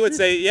 yeah, Yeah. I would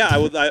say I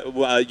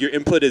would. Your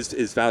input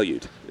is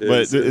valued.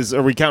 But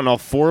are we counting all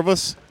four of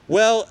us?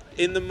 Well,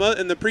 in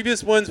the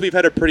previous ones, we've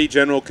had a pretty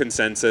general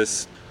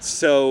consensus.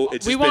 So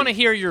it's We just want to been-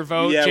 hear your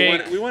vote, Yeah,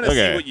 Jake. we want to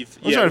Okay. see what you.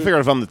 I'm trying to figure out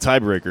if I'm the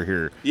tiebreaker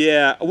here.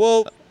 Yeah.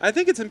 Well, I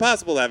think it's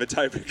impossible to have a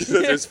tiebreaker because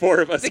there's four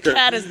of us. The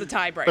cat is the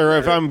tiebreaker. Or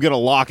if I'm going to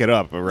lock it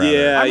up, rather.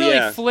 Yeah. I'm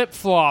really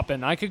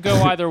flip-flopping. I could go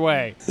either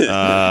way.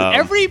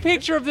 Every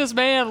picture of this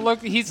man,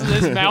 look, his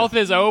mouth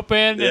is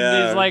open Yeah.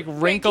 and he's like Wait,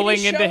 wrinkling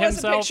can you into show us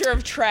himself. a picture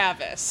of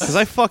Travis. Because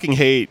I fucking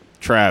hate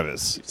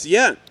Travis.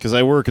 Yeah. Because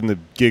I work in the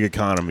gig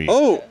economy.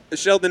 Oh,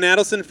 Sheldon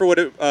Adelson, for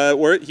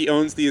what he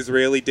owns the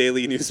Israeli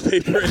daily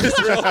newspaper in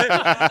Israel.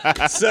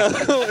 So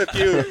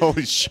if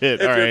Holy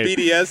shit! your All right.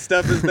 BDS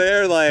stuff is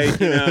there, like,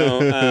 you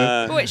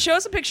know. Wait, show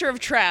us a picture of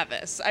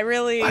Travis. I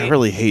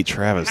really hate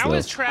Travis. How though.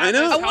 is Travis I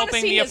know. I wanna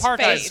helping see the his apartheid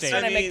face state?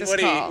 when I make this what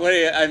do call.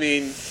 I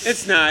mean,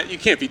 it's not. You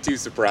can't be too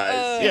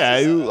surprised. Yeah,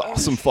 he was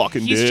awesome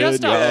fucking He's dude.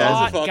 just a yeah.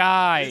 hot Fuck.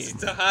 guy.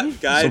 It's a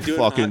hot guy Some doing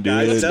fucking hot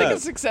guy dude. Let's make a stuff.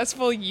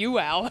 successful you,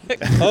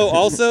 Alex. Oh,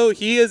 also,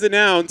 he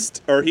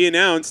announced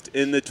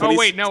in the 20. Oh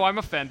wait, no, I'm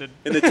offended.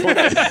 In the 20.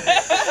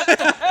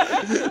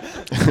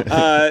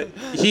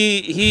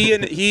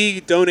 He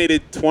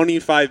donated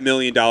 $25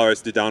 million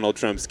to Donald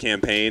Trump's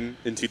campaign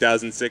in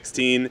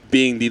 2016,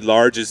 being the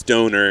largest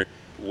donor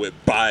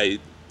by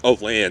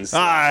lands.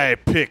 I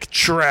pick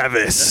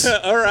Travis.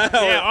 All right.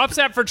 Yeah,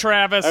 upset for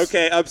Travis.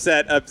 Okay,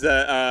 upset. It was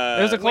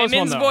a close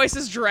Women's one, though.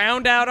 voices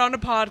drowned out on a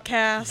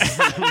podcast.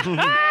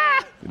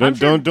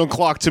 Don't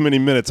clock too many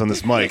minutes on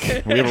this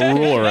mic. We have a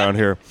rule around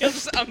here. You'll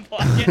just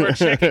unplug it. We're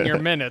checking your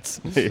minutes.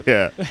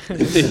 Yeah.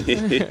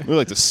 We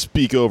like to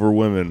speak over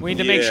women. We need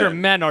to make sure Yeah.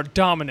 men are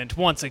dominant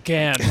once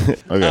again.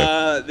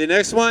 Okay. The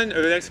next one,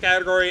 or the next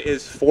category,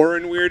 is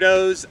foreign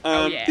weirdos.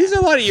 Yeah. These are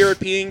a lot of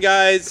European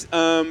guys,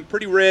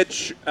 pretty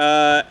rich,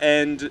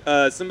 and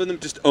some of them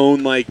just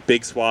own like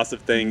big swaths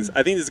of things.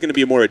 I think this is going to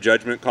be more a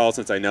judgment call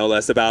since I know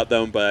less about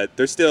them, but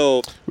they're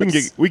still. we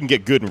can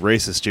get good and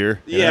racist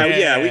here. you know?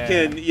 Yeah, we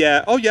can.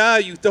 Yeah. Oh, yeah.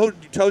 You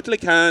totally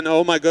can.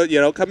 Oh my God.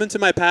 Come into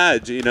my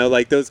pad.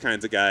 Like those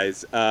kinds of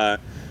guys.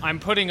 I'm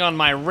putting on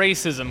my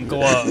racism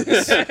gloves.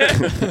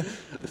 The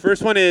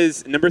first one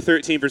is number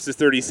 13 versus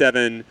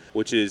 37,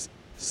 which is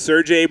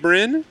Sergey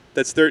Brin.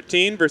 That's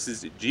 13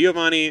 versus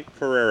Giovanni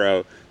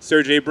Ferrero.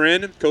 Sergey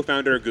Brin,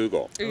 co-founder of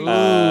Google.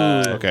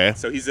 Okay.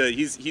 So he's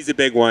a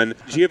big one.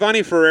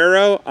 Giovanni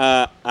Ferrero.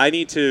 I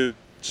need to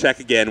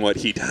check again what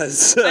he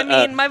does. I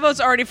mean, my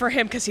vote's already for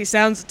him because he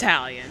sounds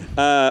Italian.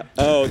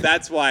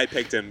 That's why I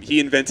picked him. He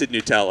invented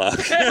Nutella.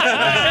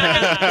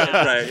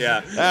 Right?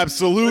 Yeah.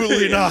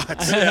 Absolutely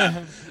not.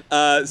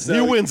 So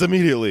He wins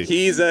immediately.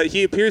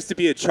 he appears to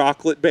be a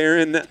chocolate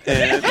baron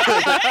and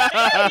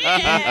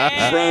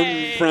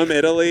from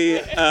Italy.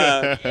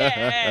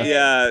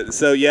 Yeah.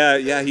 So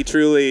yeah. He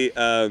truly.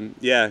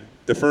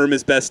 The firm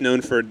is best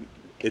known for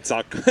its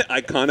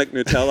iconic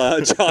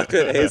Nutella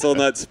chocolate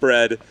hazelnut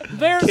spread.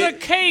 There's a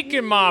cake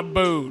in my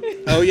boot.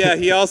 Oh yeah.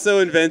 He also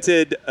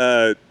invented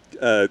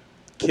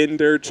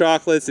Kinder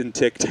chocolates and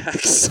Tic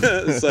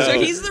Tacs. So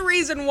he's the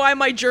reason why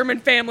my German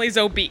family's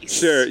obese.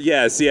 Sure.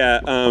 Yes. Yeah.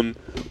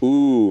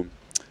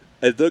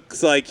 It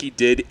looks like he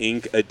did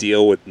ink a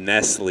deal with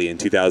Nestle in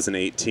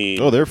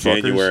 2018. Oh, they're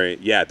fuckers. January.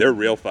 Yeah, they're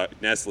real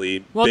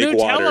Nestle. Well, big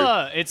Nutella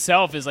water.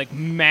 itself is like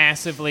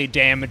massively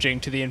damaging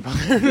to the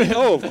environment.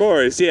 Oh, of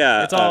course.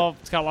 Yeah. It's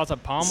got lots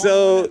of palm oil.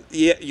 So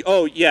yeah.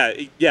 Oh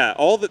yeah.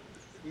 All the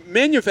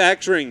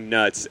manufacturing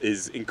nuts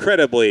is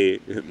incredibly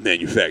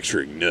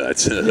manufacturing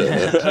nuts.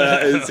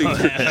 It's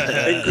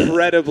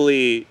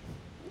incredibly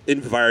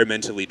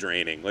environmentally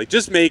draining. Like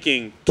just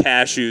making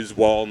cashews,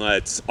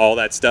 walnuts, all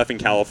that stuff in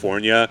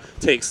California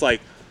takes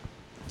like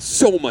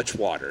so much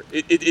water.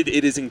 It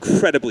is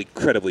incredibly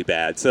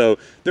bad. So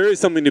there is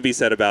something to be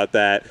said about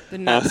that. The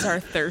nuts are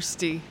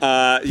thirsty.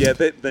 Yeah.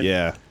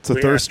 Yeah. It's a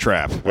thirst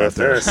trap. We're out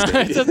there.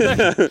 thirsty.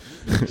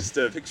 Just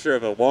a picture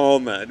of a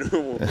walnut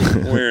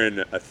wearing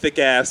a thick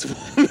ass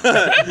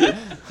walnut,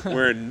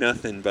 wearing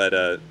nothing.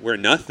 No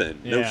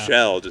Yeah.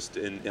 shell, just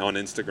on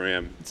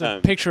Instagram. It's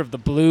a picture of the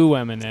blue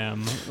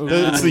M&M. Ooh.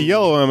 It's the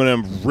yellow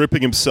M&M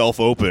ripping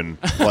himself open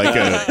like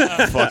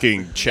a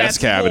fucking chest That's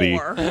cavity,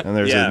 more. and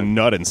there's Yeah. a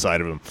nut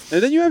inside of him.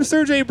 And then you have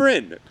Sergey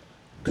Brin,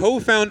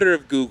 co-founder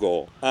of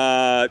Google.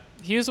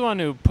 He was the one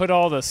who put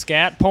all the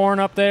scat porn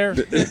up there.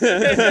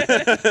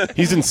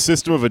 He's in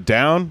System of a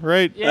Down,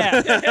 right?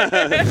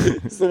 Yeah.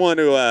 He's the one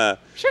who.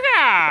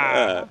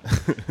 Sugar!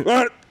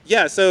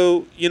 Yeah.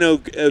 So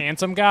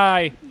Handsome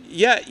guy.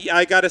 Yeah,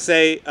 I gotta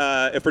say,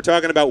 if we're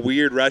talking about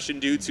weird Russian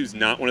dudes who's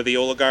not one of the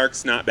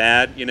oligarchs, not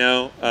bad.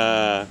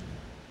 Yeah,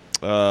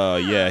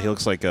 he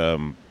looks like a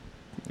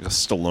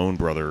Stallone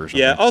brother or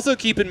something. Yeah. Also,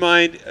 keep in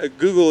mind,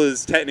 Google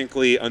is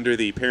technically under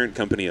the parent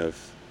company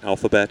of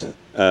Alphabet.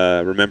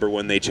 Remember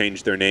when they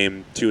changed their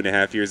name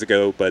 2.5 years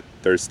ago, but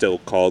they're still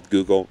called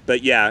Google.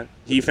 But yeah,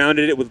 he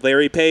founded it with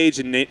Larry Page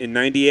in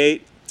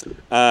 '98.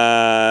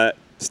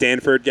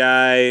 Stanford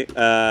guy.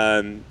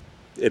 I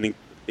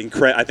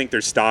think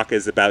their stock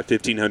is about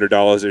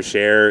 $1,500 a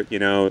share.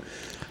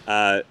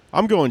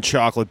 I'm going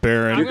Chocolate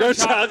Baron. I'm going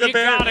Chocolate you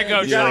Baron. gotta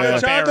go You gotta go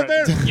Chocolate Chocolate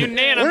Baron. Baron.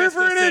 Unanimous We're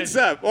for an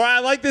decision. insub. Well, I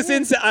like this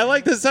insub. I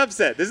like the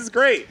subset. This is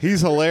great.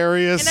 He's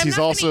hilarious. And I'm He's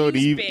not also gonna an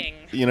use evil.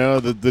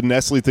 Bing. The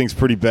Nestle thing's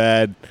pretty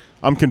bad.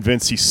 I'm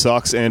convinced he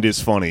sucks and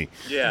is funny.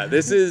 Yeah,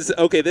 this is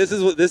okay. This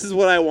is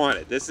what I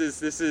wanted. This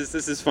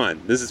is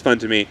fun. This is fun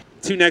to me.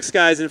 two next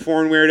guys in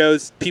Foreign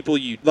Weirdos, people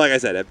you, like I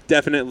said, have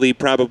definitely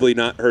probably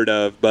not heard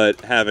of,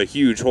 but have a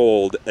huge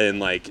hold in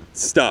like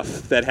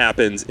stuff that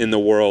happens in the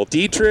world.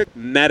 Dietrich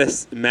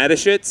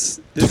Mateschitz,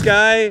 this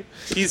guy,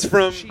 he's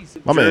from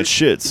My man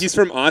shits. He's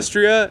from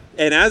Austria,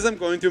 and as I'm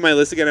going through my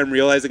list again, I'm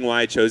realizing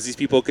why I chose these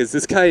people, because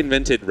this guy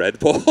invented Red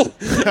Bull.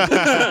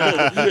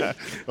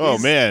 Oh,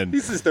 man.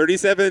 He's his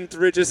 37th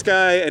richest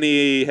guy, and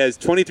he has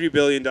 $23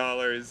 billion,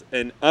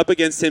 and up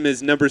against him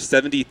is number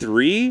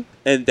 73,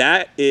 and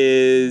that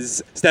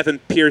is Stefan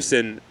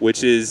Persson,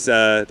 which is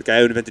the guy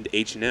who invented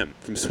H&M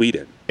from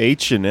Sweden.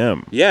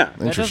 H&M. Yeah.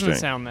 That Interesting.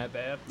 doesn't sound that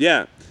bad.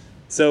 Yeah.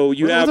 So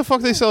you What have the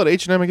fuck they sell at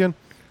H&M again?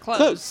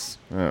 Close.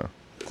 Oh.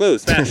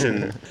 clothes,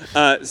 fashion.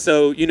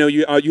 So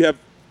you have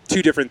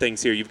two different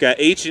things here. You've got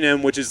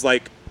H&M, which is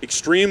like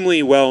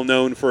extremely well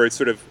known for its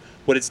sort of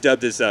what it's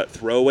dubbed as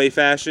throwaway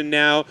fashion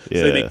now. Yeah.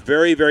 So they make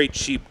very, very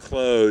cheap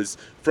clothes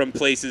from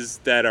places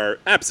that are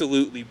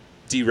absolutely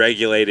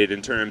deregulated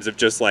in terms of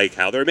just like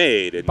how they're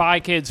made. And, By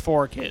kids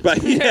for kids.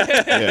 but yeah,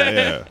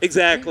 Yeah.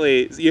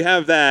 exactly. So you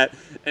have that,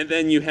 and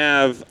then you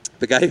have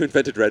the guy who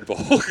invented Red Bull.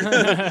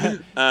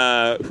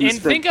 And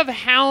think of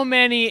how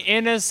many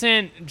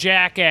innocent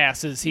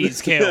jackasses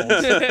he's killed.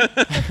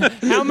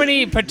 How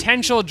many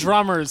potential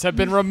drummers have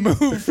been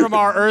removed from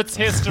our Earth's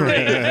history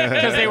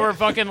because they were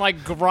fucking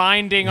like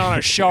grinding on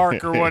a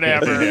shark or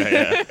whatever.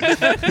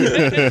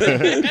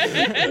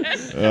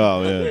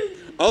 Oh, man.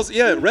 Also,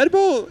 yeah, Red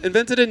Bull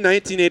invented in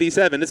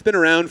 1987. It's been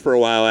around for a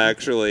while,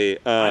 actually.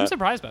 I'm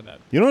surprised by that.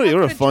 You know what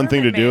a could fun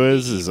thing to German do man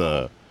is be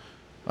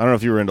I don't know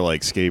if you were into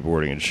like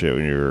skateboarding and shit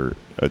when you were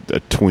a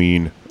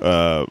tween,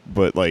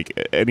 but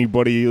like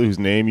anybody whose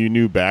name you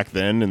knew back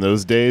then in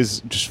those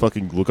days, just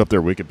fucking look up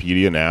their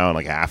Wikipedia now, and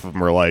like half of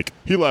them are like,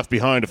 he left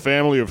behind a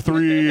family of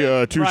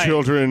 3, 2 Right.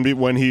 children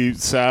when he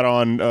sat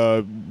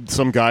on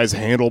some guy's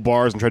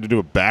handlebars and tried to do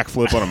a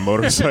backflip on a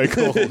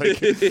motorcycle. Like,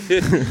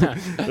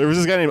 there was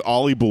this guy named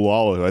Ali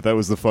Boulala who I thought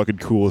was the fucking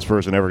coolest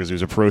person ever because he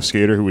was a pro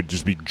skater who would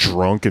just be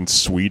drunk and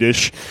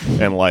Swedish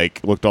and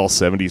like looked all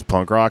 70s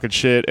punk rock and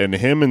shit. And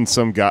him and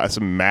some guy,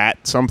 some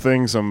fucking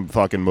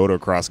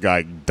motocross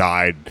guy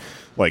died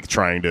like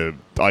trying to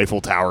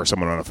Eiffel Tower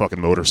someone on a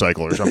fucking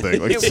motorcycle or something.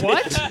 Like,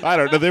 What? I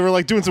don't know. They were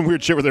like doing some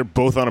weird shit where they're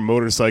both on a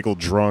motorcycle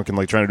drunk and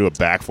like trying to do a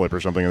backflip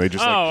or something. And they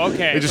just Oh, like,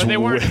 okay. They just But they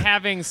weren't wh-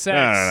 having sex.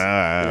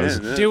 I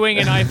don't know. Doing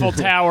an Eiffel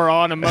Tower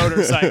on a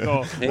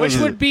motorcycle, which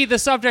would be the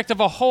subject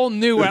of a whole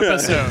new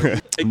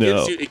episode.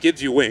 It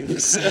gives you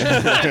wings.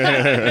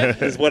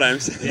 Is what I'm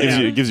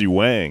saying. It gives you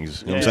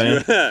wangs. You know what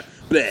I'm saying?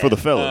 For the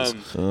fellas.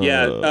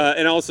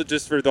 And also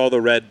just for all the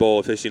Red Bull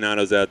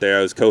aficionados out there,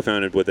 I was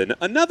co-founded with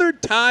another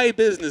Thai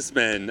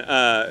businessman.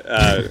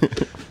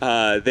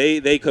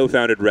 They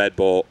co-founded Red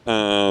Bull.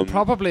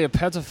 Probably a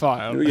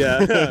pedophile. Yeah.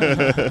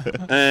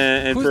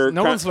 and for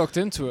No one's looked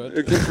into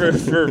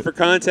it. for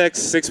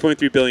context,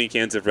 6.3 billion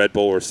cans of Red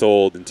Bull were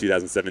sold in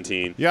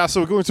 2017. Yeah, so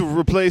we're going to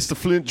replace the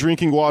Flint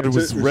drinking water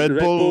with Red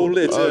Bull,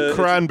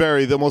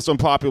 cranberry, the most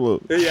unpopular.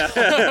 Yeah.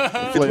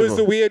 It was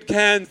the weird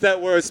cans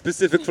that were a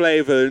specific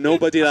flavor.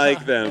 Nobody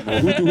liked them.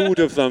 Who would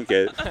have thunk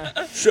it?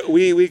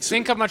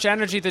 Think how much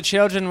energy the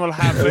children will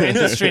have for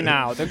industry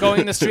now. They're going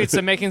in the streets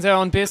and making their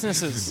own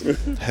businesses.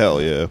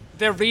 Hell yeah.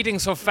 They're reading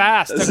so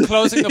fast. They're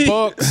closing the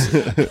books.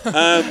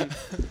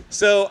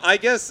 So I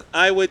guess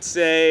I would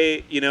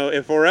say,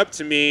 if it were up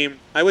to me,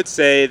 I would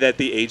say that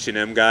the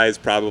H&M guys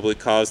probably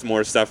caused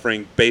more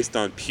suffering based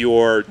on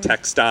pure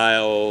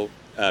textile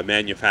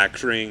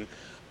manufacturing.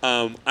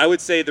 I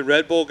would say the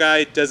Red Bull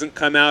guy doesn't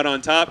come out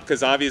on top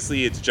because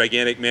obviously it's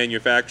gigantic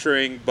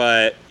manufacturing,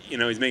 but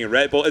he's making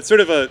Red Bull. It's sort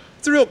of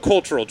it's a real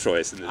cultural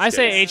choice in this I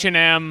say case.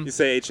 H&M. You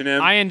say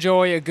H&M? I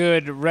enjoy a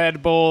good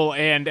Red Bull,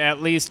 and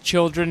at least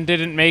children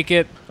didn't make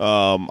it.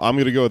 I'm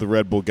going to go with the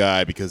Red Bull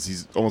guy because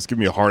he's almost given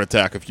me a heart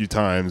attack a few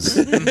times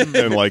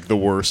and like the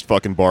worst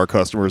fucking bar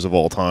customers of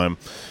all time.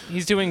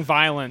 He's doing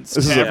violence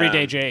This to is a-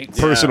 everyday Jakes.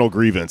 Personal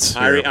grievance.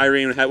 here.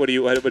 Irene, what do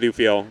you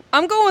feel?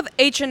 I'm going with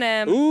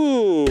H&M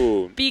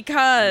Ooh.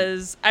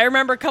 because I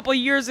remember a couple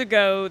years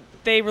ago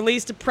they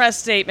released a press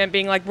statement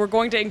being like, we're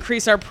going to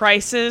increase our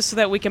prices so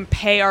that we can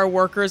pay our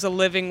workers a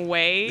living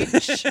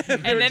wage.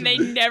 And then they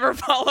never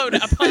followed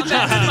up on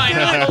that, to my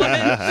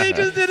knowledge. They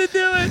just didn't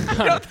do it.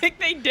 I don't think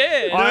they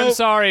did. Oh, I'm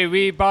sorry,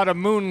 we bought a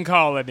moon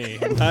colony.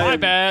 My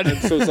bad.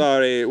 I'm so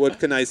sorry. What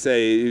can I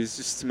say? It was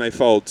just my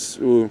fault.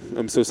 Ooh,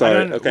 I'm so I sorry.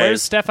 don't- Okay.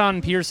 Where's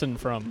Stefan Persson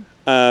from?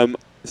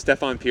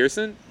 Stefan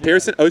Persson?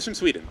 Persson? Oh, he's from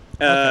Sweden.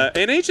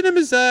 And H&M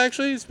is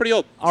actually it's pretty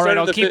old. All right, Started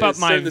I'll in the keep fi- up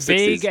my started in the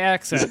vague 60s.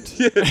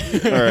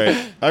 accent. All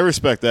right. I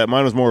respect that.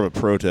 Mine was more of a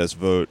protest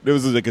vote. It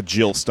was like a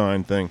Jill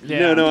Stein thing.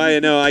 Yeah. No,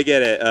 I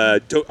get it.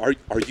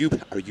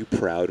 Are you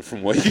proud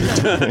from what you've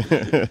done?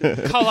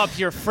 Call up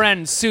your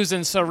friend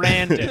Susan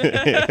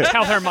Sarandon.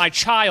 Tell her my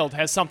child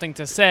has something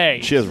to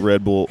say. She has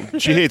Red Bull.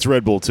 She hates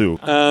Red Bull too.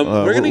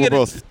 We're gonna get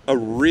both. a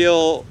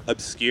real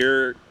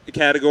obscure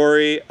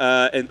category,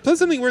 and plus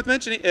something worth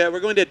mentioning. We're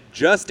going to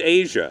Just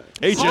Asia.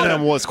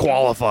 H&M was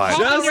qualified.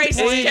 How Just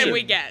racist Asia. can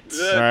we get?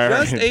 Right.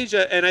 Just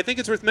Asia, and I think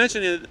it's worth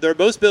mentioning that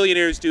most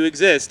billionaires do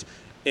exist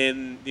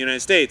in the United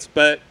States,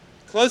 but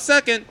Close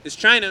second is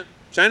China.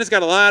 China's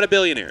got a lot of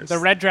billionaires. The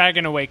Red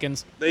Dragon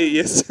awakens.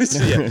 They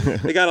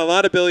got a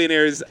lot of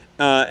billionaires.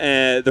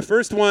 The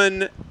first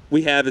one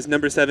we have is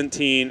number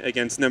 17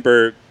 against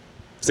number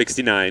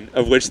 69,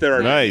 of which there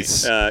are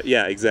nice.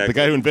 Yeah, exactly. The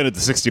guy who invented the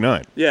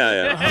 69.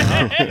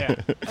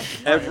 Yeah.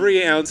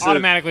 Every ounce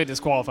automatically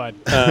disqualified.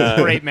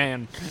 Great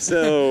man.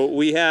 So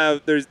we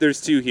have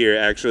there's two here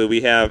actually.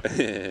 We have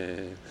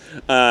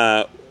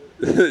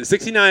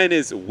 69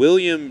 is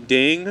William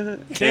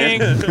Ding.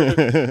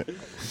 Ding.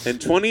 And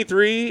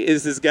 23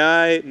 is this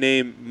guy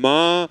named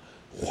Ma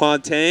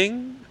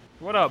Huateng.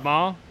 What up,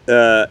 Ma?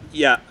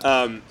 Yeah.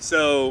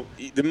 So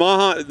the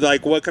Ma,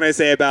 like, what can I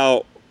say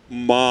about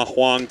Ma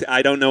Huang?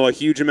 I don't know a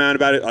huge amount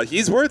about it.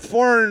 He's worth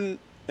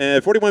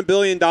 $41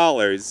 billion.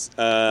 What's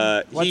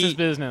his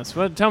business?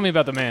 Tell me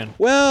about the man.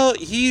 Well,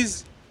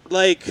 he's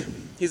like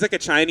a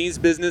Chinese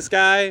business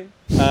guy.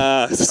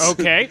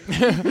 Okay.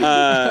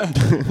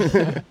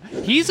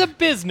 He's a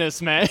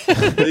businessman.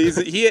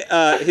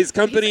 His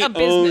company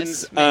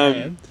owns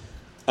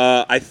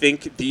I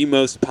think the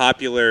most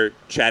popular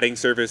chatting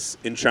service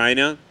in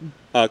China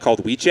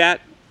called WeChat.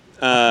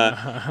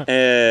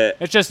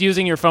 It's just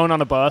using your phone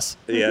on a bus.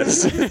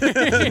 Yes. He's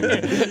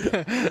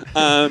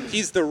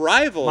the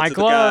rival to the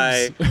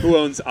guy who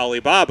owns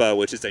Alibaba,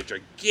 which is a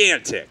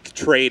gigantic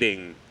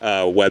trading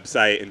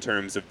website in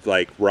terms of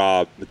like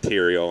raw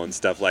material and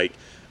stuff. Like,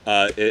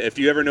 if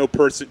you ever know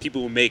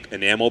people who make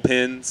enamel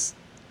pins,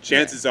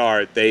 chances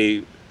are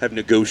they have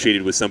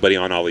negotiated with somebody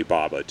on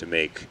Alibaba to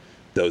make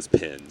those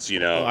pins, you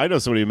know. Oh, I know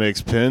somebody who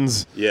makes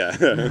pins. Yeah.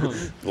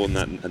 Well,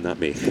 not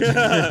me.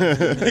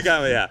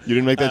 Yeah. You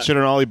didn't make that shit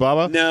on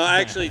Alibaba? No, I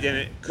actually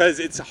didn't, because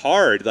it's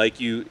hard. Like,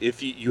 you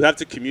have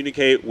to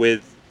communicate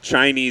with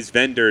Chinese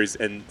vendors,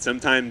 and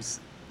sometimes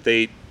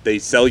they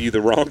sell you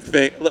the wrong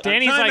thing. Look,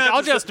 Danny's like,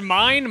 I'll just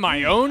mine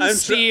my own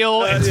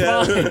steel. It's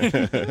fine.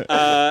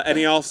 And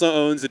he also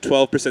owns a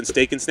 12%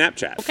 stake in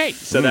Snapchat. Okay.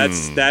 So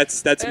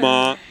that's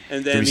Ma,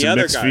 and then the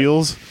other guy.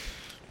 Feels?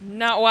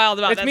 Not wild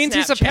about that. It means Snapchat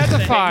he's a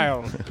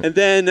pedophile. And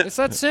then it's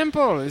that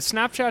simple.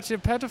 Snapchat's a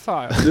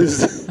pedophile.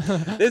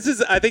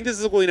 I think this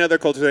is another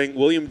culture thing.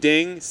 William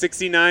Ding,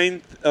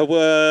 69th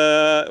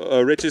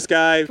richest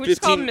guy. Can we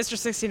just call him Mr.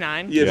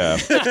 69? Yeah.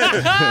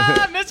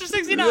 Mr.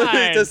 69.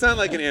 It does sound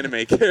like an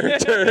anime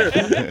character.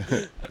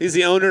 He's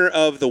the owner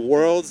of the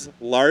world's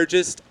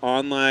largest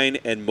online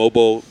and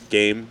mobile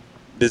game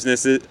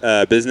business,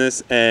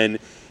 and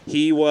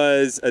he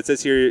was, it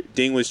says here,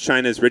 Ding was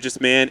China's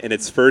richest man and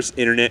its first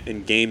internet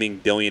and gaming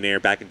billionaire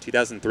back in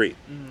 2003.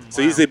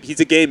 So he's a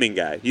gaming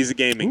guy.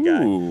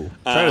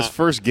 China's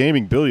first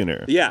gaming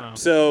billionaire. Yeah. Wow.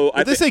 So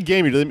if they say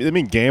gaming, do they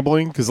mean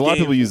gambling? Because a lot of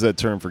people use that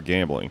term for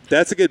gambling.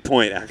 That's a good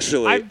point,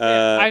 actually.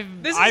 I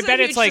bet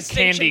it's like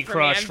Candy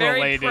Crush I'm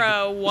very related.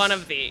 pro one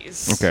of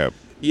these. Okay.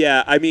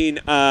 Yeah, I mean,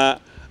 I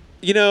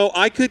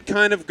could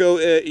kind of go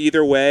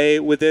either way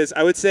with this.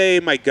 I would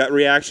say my gut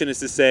reaction is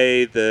to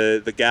say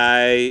the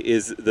guy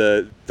is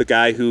the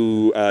guy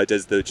who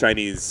does the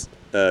Chinese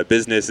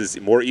business is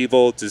more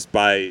evil just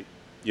by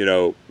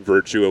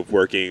virtue of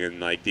working in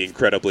like the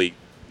incredibly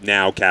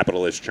now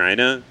capitalist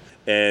China,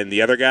 and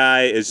the other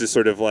guy is just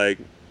sort of like.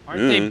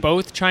 Aren't they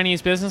both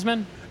Chinese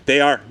businessmen?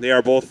 They are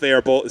both.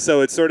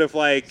 So it's sort of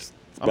like.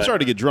 I'm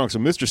starting to get drunk, so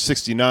Mr.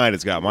 69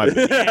 has got my...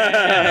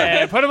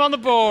 Yeah, put him on the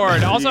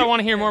board. Also, I want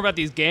to hear more about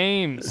these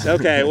games.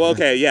 Okay, well,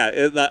 okay, yeah.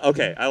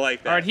 Okay, I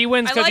like that. All right, he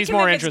wins because he's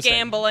more interesting. I like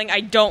him if it's gambling.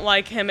 I don't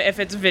like him if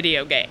it's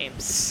video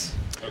games.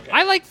 Okay.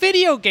 I like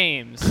video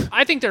games.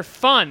 I think they're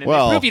fun, and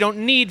they prove you don't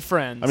need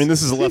friends. I mean,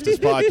 this is a leftist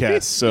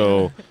podcast,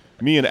 so...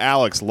 Me and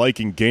Alex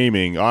liking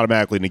gaming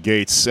automatically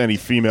negates any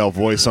female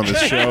voice on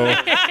this show.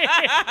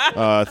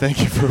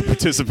 Thank you for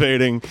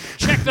participating.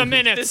 Check the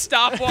minutes. The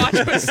stopwatch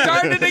was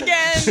started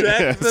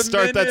again.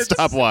 Start that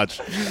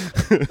stopwatch.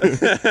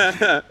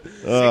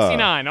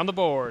 69 on the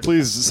board.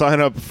 Please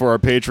sign up for our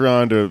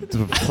Patreon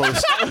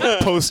to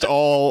post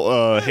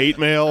all hate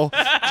mail.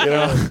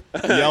 Yell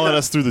at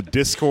us through the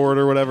Discord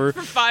or whatever.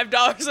 For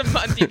 $5 a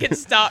month, you can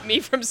stop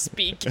me from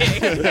speaking.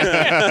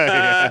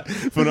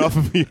 If enough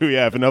of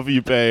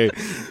you pay,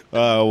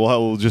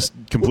 we'll just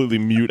completely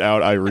mute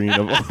out Irene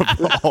of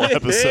all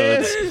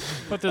episodes.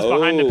 Put this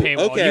behind the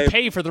paywall. Okay. You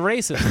pay for the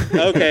racism.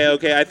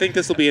 Okay. I think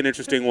this will be an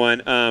interesting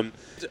one.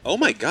 Oh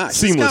my gosh.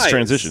 Seamless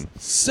transition.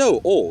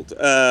 So old.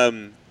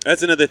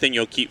 That's another thing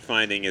you'll keep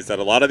finding is that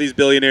a lot of these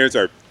billionaires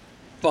are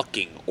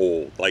fucking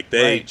old. Like,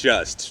 they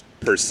just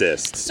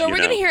persist. So are we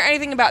going to hear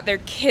anything about their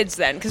kids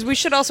then? Because we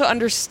should also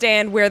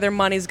understand where their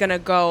money's going to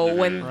go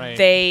when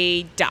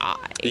they die.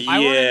 I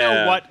want to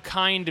know what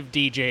kind of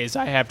DJs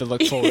I have to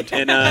look forward to.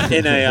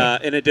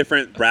 In a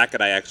different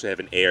bracket, I actually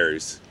have an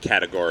heirs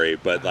category,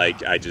 but like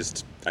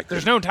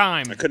there's no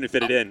time. I couldn't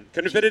fit it in.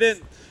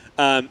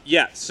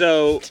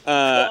 So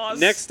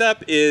next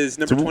up is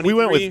number 23. We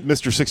went with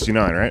Mr.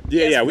 69, right?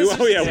 Yeah. We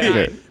went.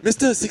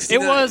 Mr.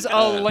 69. It was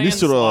a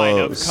landslide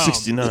of cum.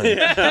 69.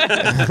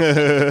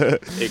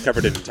 It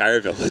covered an entire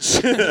village.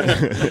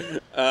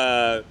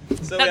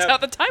 That's how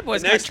the Time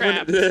Boys got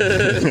trapped.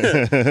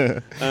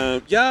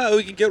 Yeah,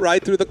 we can get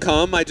right through the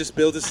cum. I just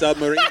built a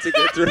submarine to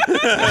get through.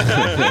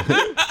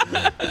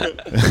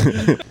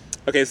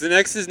 Okay, so the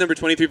next is number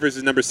 23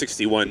 versus number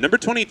 61. Number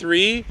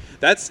 23,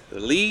 that's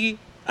Li.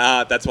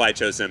 That's why I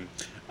chose him.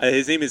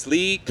 His name is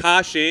Li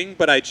Ka-shing,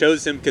 but I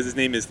chose him because his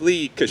name is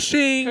Li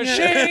Ka-shing.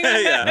 Ka-shing.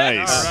 Yeah.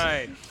 Nice. All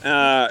right.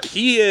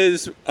 He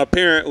is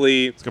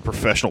apparently It's like a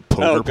professional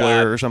poker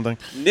player or something.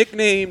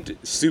 nicknamed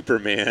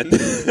Superman.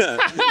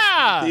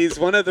 He's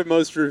one of the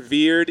most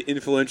revered,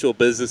 influential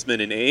businessmen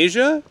in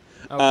Asia.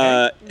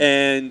 Okay.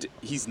 And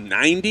he's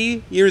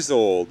 90 years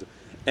old.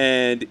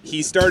 And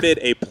he started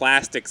a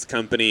plastics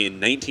company in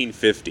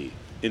 1950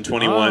 in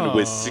 21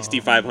 with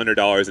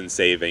 $6,500 in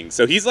savings.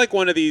 So he's like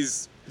one of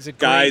these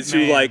guys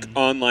who, like,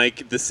 on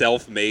like the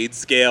self-made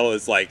scale,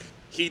 is like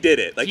he did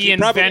it. Like he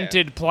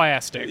invented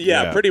plastic.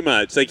 Yeah, pretty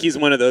much. Like he's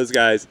one of those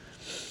guys.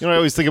 You know what I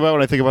always think about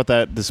when I think about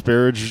that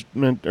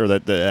disparagement or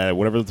that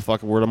whatever the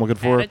fuck word I'm looking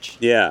for? Adage.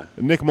 Yeah.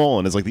 Nick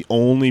Mullen is like the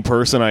only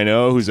person I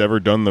know who's ever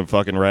done the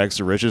fucking rags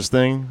to riches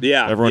thing.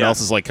 Yeah, Everyone yeah. else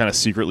is like kind of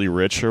secretly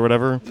rich or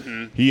whatever.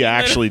 Mm-hmm. He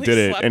actually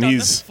Literally did it, slept and on the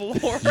he's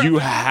floor. you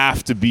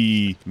have to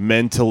be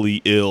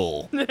mentally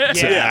ill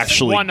to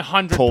actually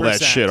 100%. pull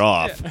that shit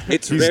off.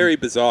 It's He's very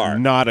bizarre.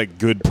 Not a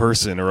good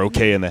person or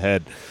okay in the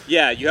head.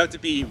 Yeah, you have to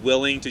be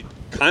willing to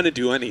kind of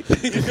do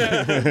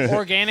anything.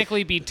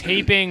 Organically be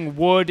taping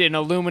wood and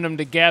aluminum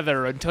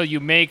together until you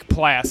make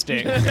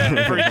plastic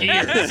for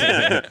years.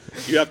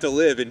 You have to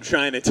live in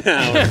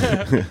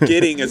Chinatown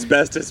getting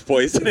asbestos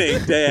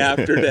poisoning day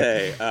after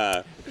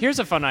day. Here's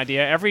a fun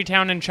idea. Every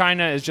town in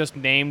China is just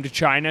named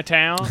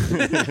Chinatown.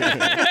 Well,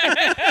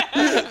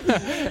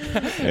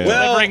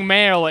 Delivering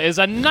mail is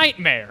a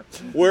nightmare.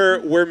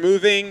 we're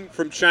moving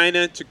from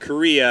China to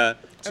Korea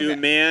to a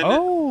man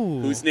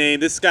whose name,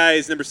 this guy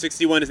is number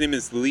 61. His name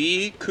is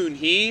Lee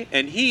Kun-hee,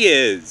 and he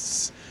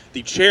is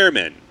the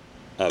chairman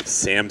of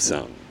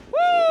Samsung.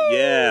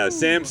 Yeah,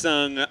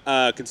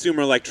 Samsung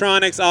Consumer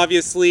Electronics,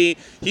 obviously.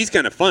 He's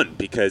kind of fun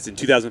because in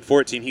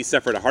 2014 he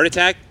suffered a heart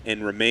attack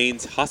and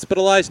remains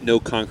hospitalized. No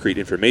concrete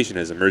information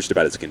has emerged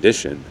about his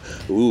condition.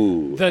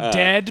 Ooh. The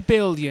dead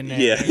billionaire.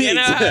 Yeah. You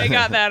know how he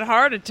got that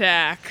heart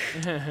attack?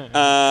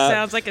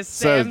 Sounds like a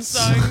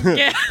Samsung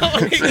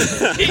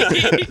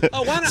Galaxy.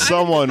 Oh, why not?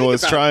 Someone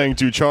was trying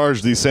to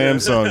charge the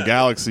Samsung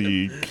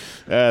Galaxy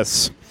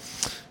S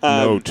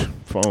Note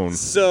phone.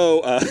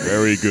 So,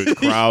 Very good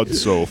crowd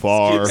so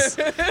far.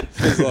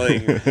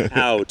 fizzling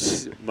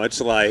out,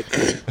 much like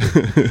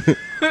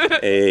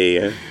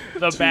a...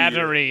 The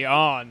battery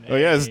on. Oh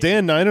yeah, is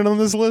Dan Ninen on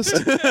this list?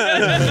 He's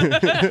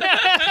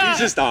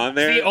just on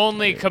there. The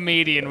only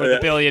comedian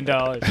with $1 billion.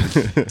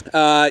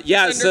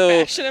 Yeah, Under so...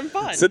 fashion and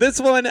fun. So this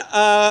one,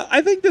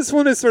 I think this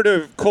one is sort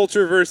of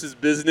culture versus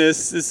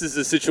business. This is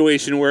a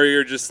situation where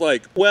you're just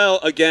like, well,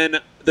 again,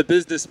 the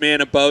businessman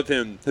above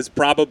him is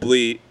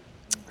probably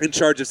in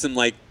charge of some,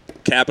 like,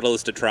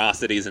 capitalist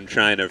atrocities in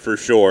China for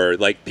sure.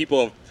 Like,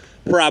 people have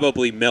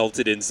probably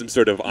melted in some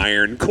sort of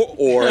iron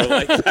ore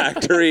like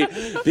factory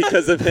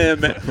because of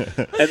him.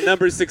 And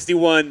number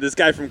 61, this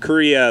guy from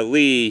Korea,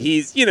 Lee,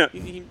 he's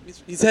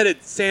he's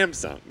headed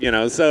Samsung,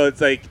 so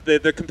it's like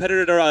the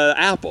competitor to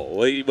Apple.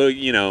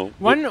 Well,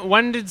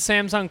 When did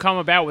Samsung come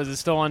about? Was it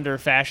still under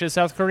fascist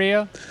South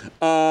Korea?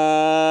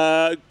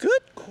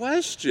 Good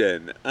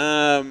question.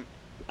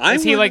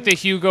 Is he like the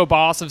Hugo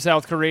Boss of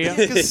South Korea?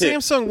 Because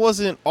Samsung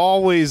wasn't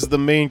always the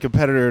main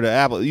competitor to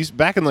Apple.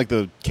 Back in like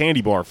the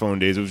candy bar phone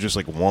days, it was just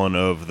like one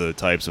of the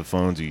types of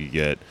phones you could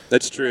get.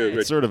 That's true.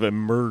 It sort of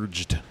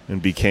emerged and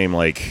became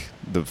like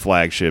the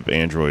flagship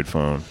Android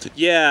phone.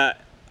 Yeah,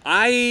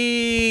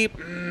 I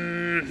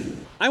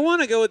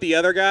want to go with the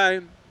other guy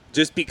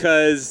just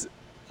because,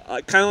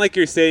 kind of like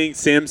you're saying,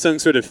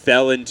 Samsung sort of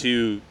fell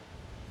into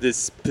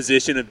this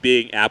position of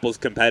being Apple's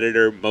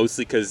competitor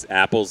mostly because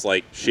Apple's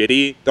like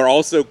shitty. They're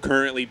also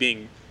currently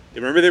being,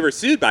 remember they were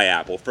sued by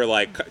Apple for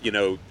like,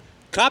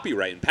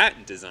 copyright and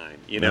patent design,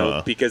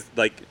 because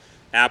like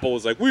Apple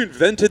was like, we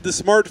invented the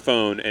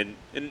smartphone,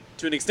 and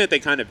to an extent they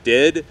kind of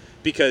did,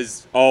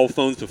 because all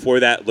phones before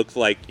that looked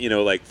like,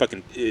 like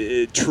fucking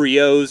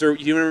Trios, or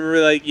you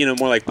remember like,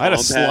 more like I had a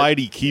Palm Pad?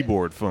 slidey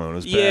keyboard phone. It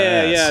was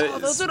Yeah, badass. yeah. Oh,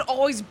 those would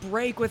always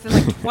break within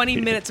like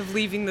 20 minutes of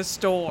leaving the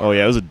store. Oh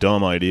yeah, it was a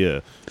dumb idea.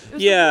 It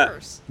was Yeah. the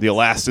worst. The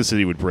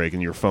elasticity would break,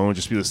 and your phone would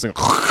just be this thing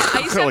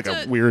I used to like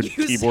have a weird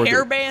use keyboard.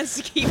 hairbands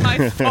to keep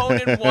my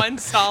phone in one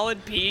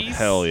solid piece.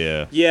 Hell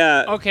yeah.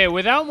 Yeah. Okay,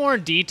 without more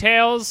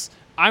details,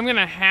 I'm going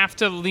to have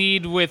to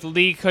lead with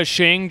Li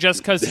Ka-shing just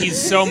because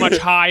he's so much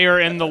higher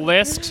in the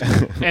list,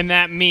 and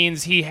that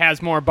means he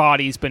has more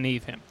bodies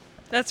beneath him.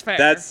 That's fair.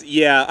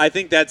 I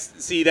think that's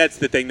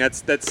the thing.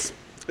 That's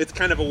it's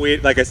kind of a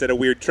weird, like I said, a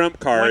weird trump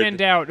card. When in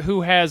doubt,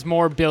 who has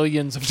more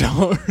billions of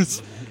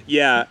dollars?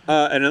 Yeah,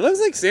 and it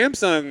looks like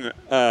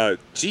Samsung,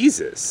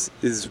 Jesus,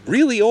 is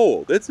really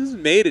old. This was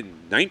made in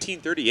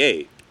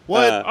 1938.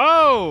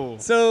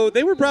 What? So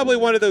they were probably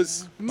one of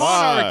those.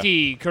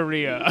 Monarchy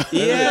Korea.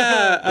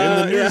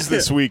 Yeah. In the news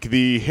this week,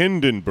 the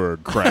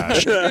Hindenburg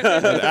crashed.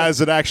 And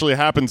as it actually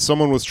happened,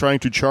 someone was trying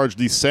to charge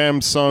the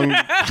Samsung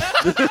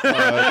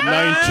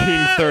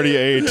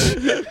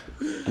 1938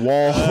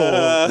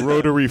 wall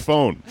rotary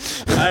phone.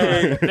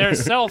 Their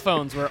cell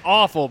phones were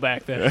awful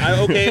back then.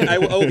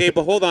 Okay,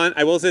 but hold on.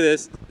 I will say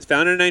this. It's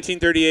founded in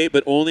 1938,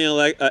 but only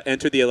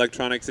entered the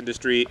electronics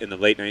industry in the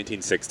late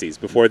 1960s.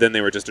 Before then,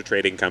 they were just a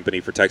trading company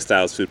for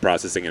textiles, food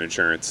processing, and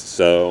insurance.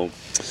 So,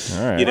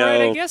 All right. you know.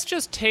 Right, I guess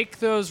just take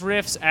those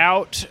riffs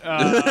out.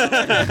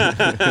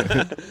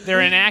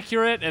 They're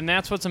inaccurate, and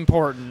that's what's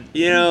important.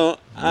 Again,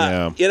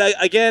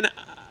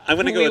 I'm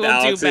going to go We with will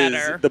do Alex's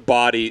better. the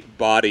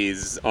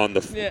bodies on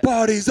the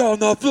bodies on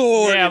the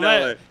floor.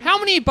 Yeah, how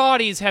many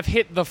bodies have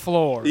hit the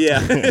floor?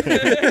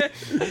 Yeah.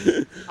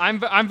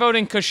 I'm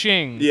voting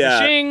Ka-shing. Yeah.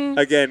 Ka-shing.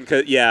 Again,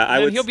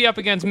 He'll be up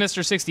against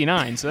Mr.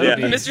 69, so that'll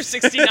be... Mr.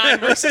 69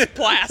 versus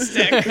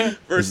plastic.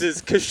 versus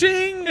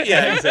Ka-shing.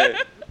 Yeah.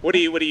 Exactly. Do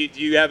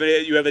you have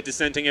a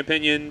dissenting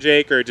opinion,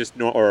 Jake, or just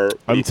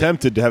I'm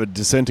tempted to have a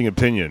dissenting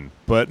opinion,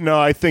 but no,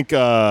 I think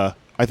I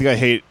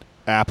hate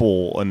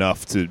Apple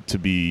enough to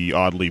be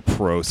oddly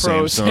pro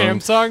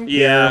Samsung.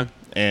 Yeah.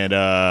 And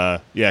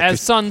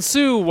as Sun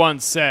Tzu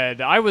once said,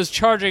 I was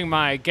charging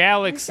my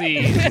Galaxy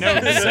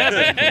Note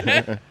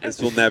 7.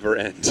 This will never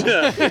end.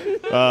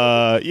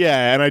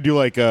 and I do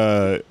like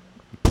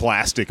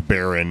Plastic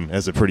Baron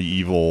as a pretty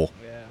evil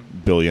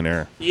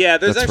billionaire. Yeah,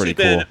 there's That's actually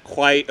pretty been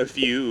quite a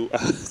few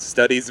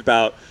studies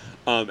about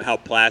how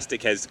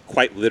plastic has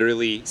quite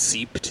literally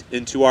seeped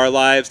into our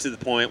lives to the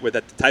point where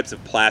the types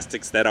of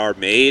plastics that are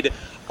made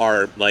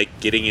are like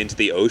getting into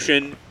the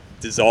ocean,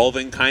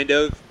 dissolving kind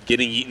of,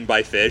 getting eaten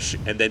by fish,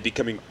 and then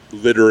becoming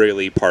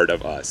literally part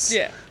of us.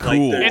 Yeah.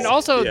 Cool. And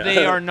also,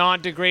 they are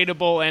not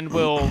degradable and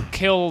will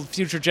kill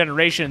future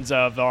generations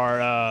of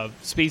our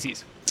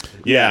species.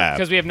 Yeah.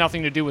 Because we have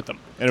nothing to do with them.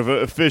 And if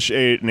a fish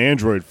ate an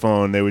Android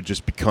phone, they would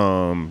just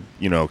become,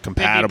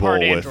 compatible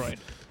part with... Android.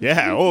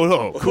 Yeah.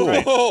 Oh,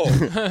 cool.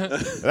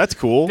 That's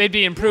cool. They'd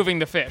be improving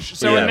the fish.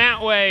 So in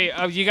that way,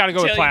 you got to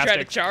go with Until you try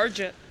to plastic. charge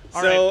it.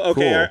 So,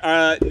 okay,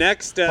 Cool.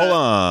 next... Hold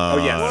on.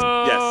 Oh, yes.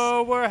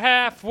 Whoa, we're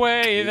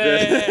halfway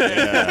there.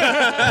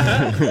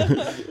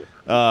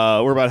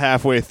 We're about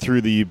halfway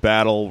through the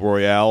battle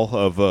royale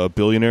of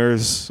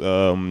billionaires.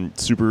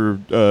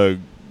 Super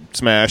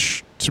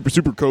Smash,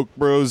 Super Coke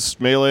Bros,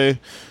 Melee,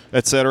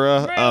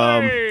 etc.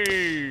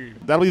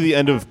 That'll be the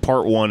end of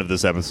part 1 of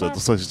this episode.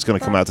 Looks like it's going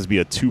to come out to be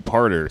a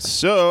 2-parter.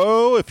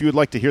 So, if you would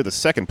like to hear the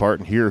second part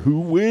and hear who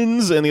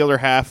wins and the other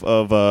half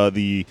of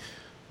the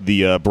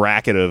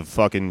bracket of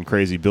fucking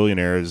crazy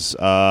billionaires,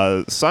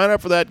 sign up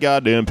for that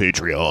goddamn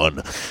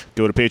Patreon.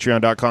 Go to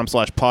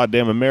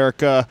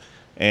patreon.com/poddamnamerica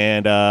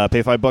and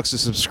pay $5 to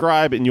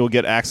subscribe, and you'll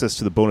get access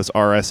to the bonus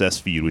RSS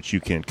feed, which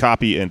you can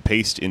copy and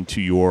paste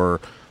into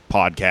your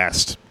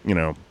podcast,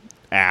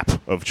 app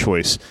of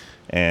choice.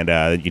 And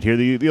you can hear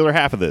the other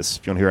half of this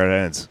if you want to hear how it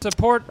ends.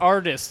 Support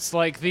artists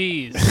like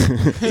these.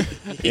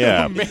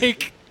 Yeah.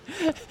 Make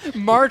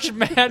March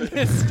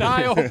Madness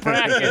style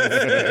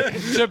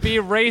brackets to be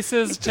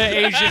racist to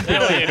Asian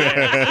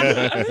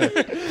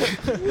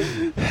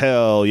billionaires.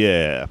 Hell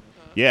yeah.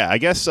 Yeah, I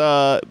guess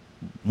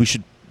we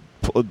should...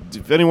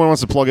 If anyone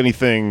wants to plug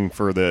anything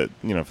for the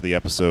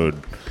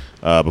episode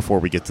before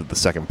we get to the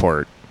second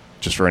part,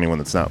 just for anyone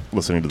that's not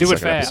listening to the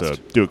second episode,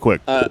 do it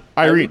quick.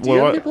 Irene, do you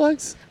have any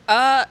plugs?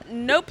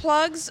 No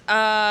plugs.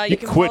 You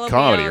can quit follow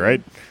comedy, me on,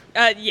 right?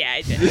 Yeah,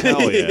 I did.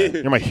 Hell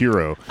yeah. You're my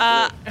hero.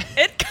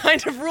 It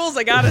kind of rules,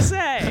 I gotta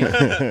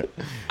say.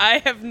 I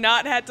have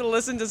not had to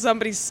listen to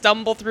somebody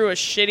stumble through a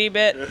shitty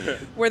bit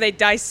where they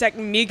dissect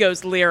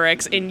Migos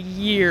lyrics in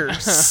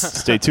years.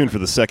 Stay tuned for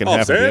the second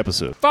half of the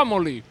episode.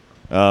 Family.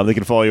 They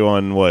can follow you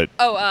on what?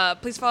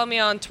 Please follow me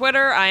on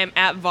Twitter. I am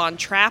at Von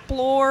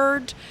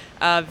Traplord,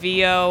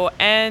 VONTRAPP,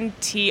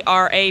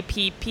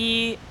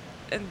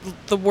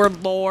 the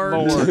word Lord.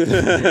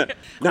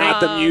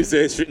 Not the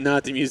musician.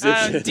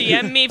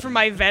 DM me for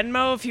my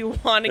Venmo if you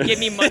want to give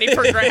me money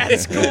for grad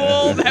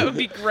school. That would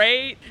be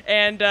great.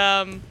 And,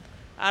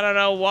 I don't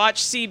know,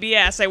 watch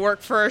CBS. I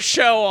work for a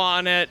show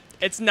on it.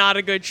 It's not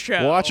a good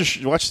show. Watch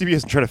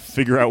CBS and try to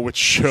figure out which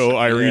show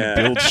Irene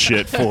builds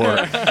shit for,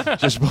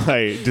 just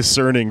by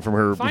discerning from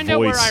her Find voice.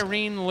 out where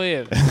Irene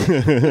lives.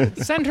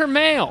 Send her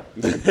mail.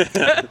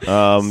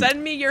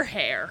 Send me your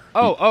hair.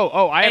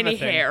 I have Any a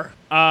thing. hair.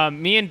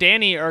 Me and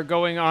Danny are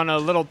going on a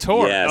little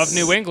tour of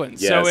New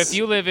England. Yes. So if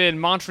you live in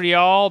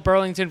Montreal,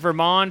 Burlington,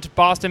 Vermont,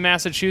 Boston,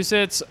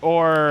 Massachusetts,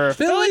 or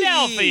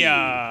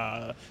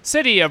Philadelphia,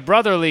 city of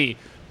brotherly...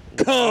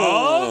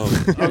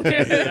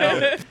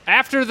 Okay.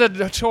 After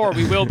the tour,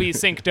 we will be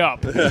synced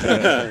up.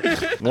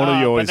 One of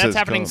you always but that's says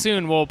happening come.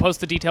 soon. We'll post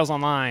the details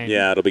online.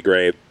 Yeah, it'll be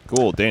great.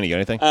 Cool. Danny, you got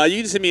anything?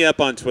 You can hit me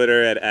up on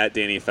Twitter at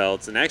Danny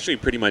Feltz, and actually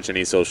pretty much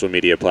any social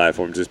media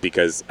platform, just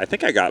because I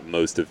think I got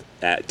most of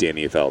at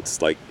Danny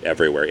Feltz, like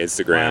everywhere.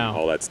 Instagram,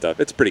 all that stuff.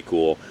 It's pretty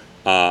cool.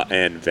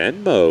 And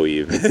Venmo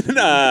even.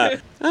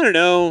 I don't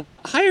know,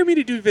 hire me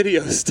to do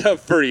video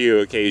stuff for you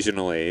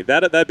occasionally.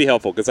 That'd be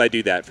helpful because I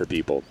do that for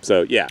people.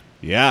 So yeah.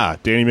 Yeah,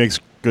 Danny makes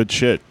good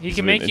shit. He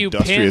can He's make you an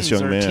industrious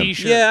pins young or man.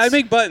 T-shirts. Yeah, I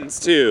make buttons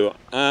too.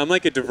 I'm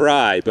like a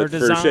DeVry, but Or for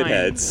design.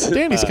 shitheads.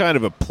 Danny's kind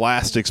of a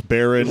plastics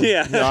baron.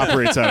 Yeah. He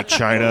operates out of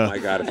China. Oh my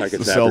God, if I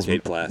could Sells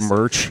fabricate plastic.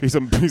 merch. He's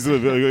a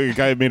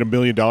guy who made $1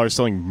 million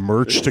selling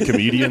merch to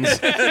comedians.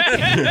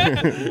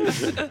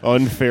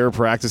 Unfair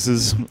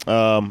practices.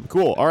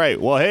 Cool. All right.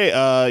 Well,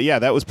 hey, yeah,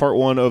 that was part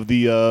one of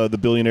the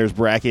billionaires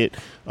bracket.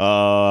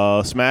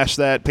 Smash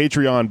that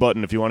Patreon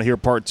button if you want to hear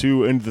part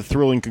two and the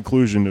thrilling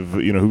conclusion of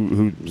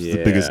who's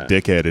the biggest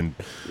dickhead in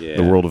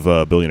the world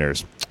of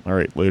billionaires. All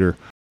right. Later.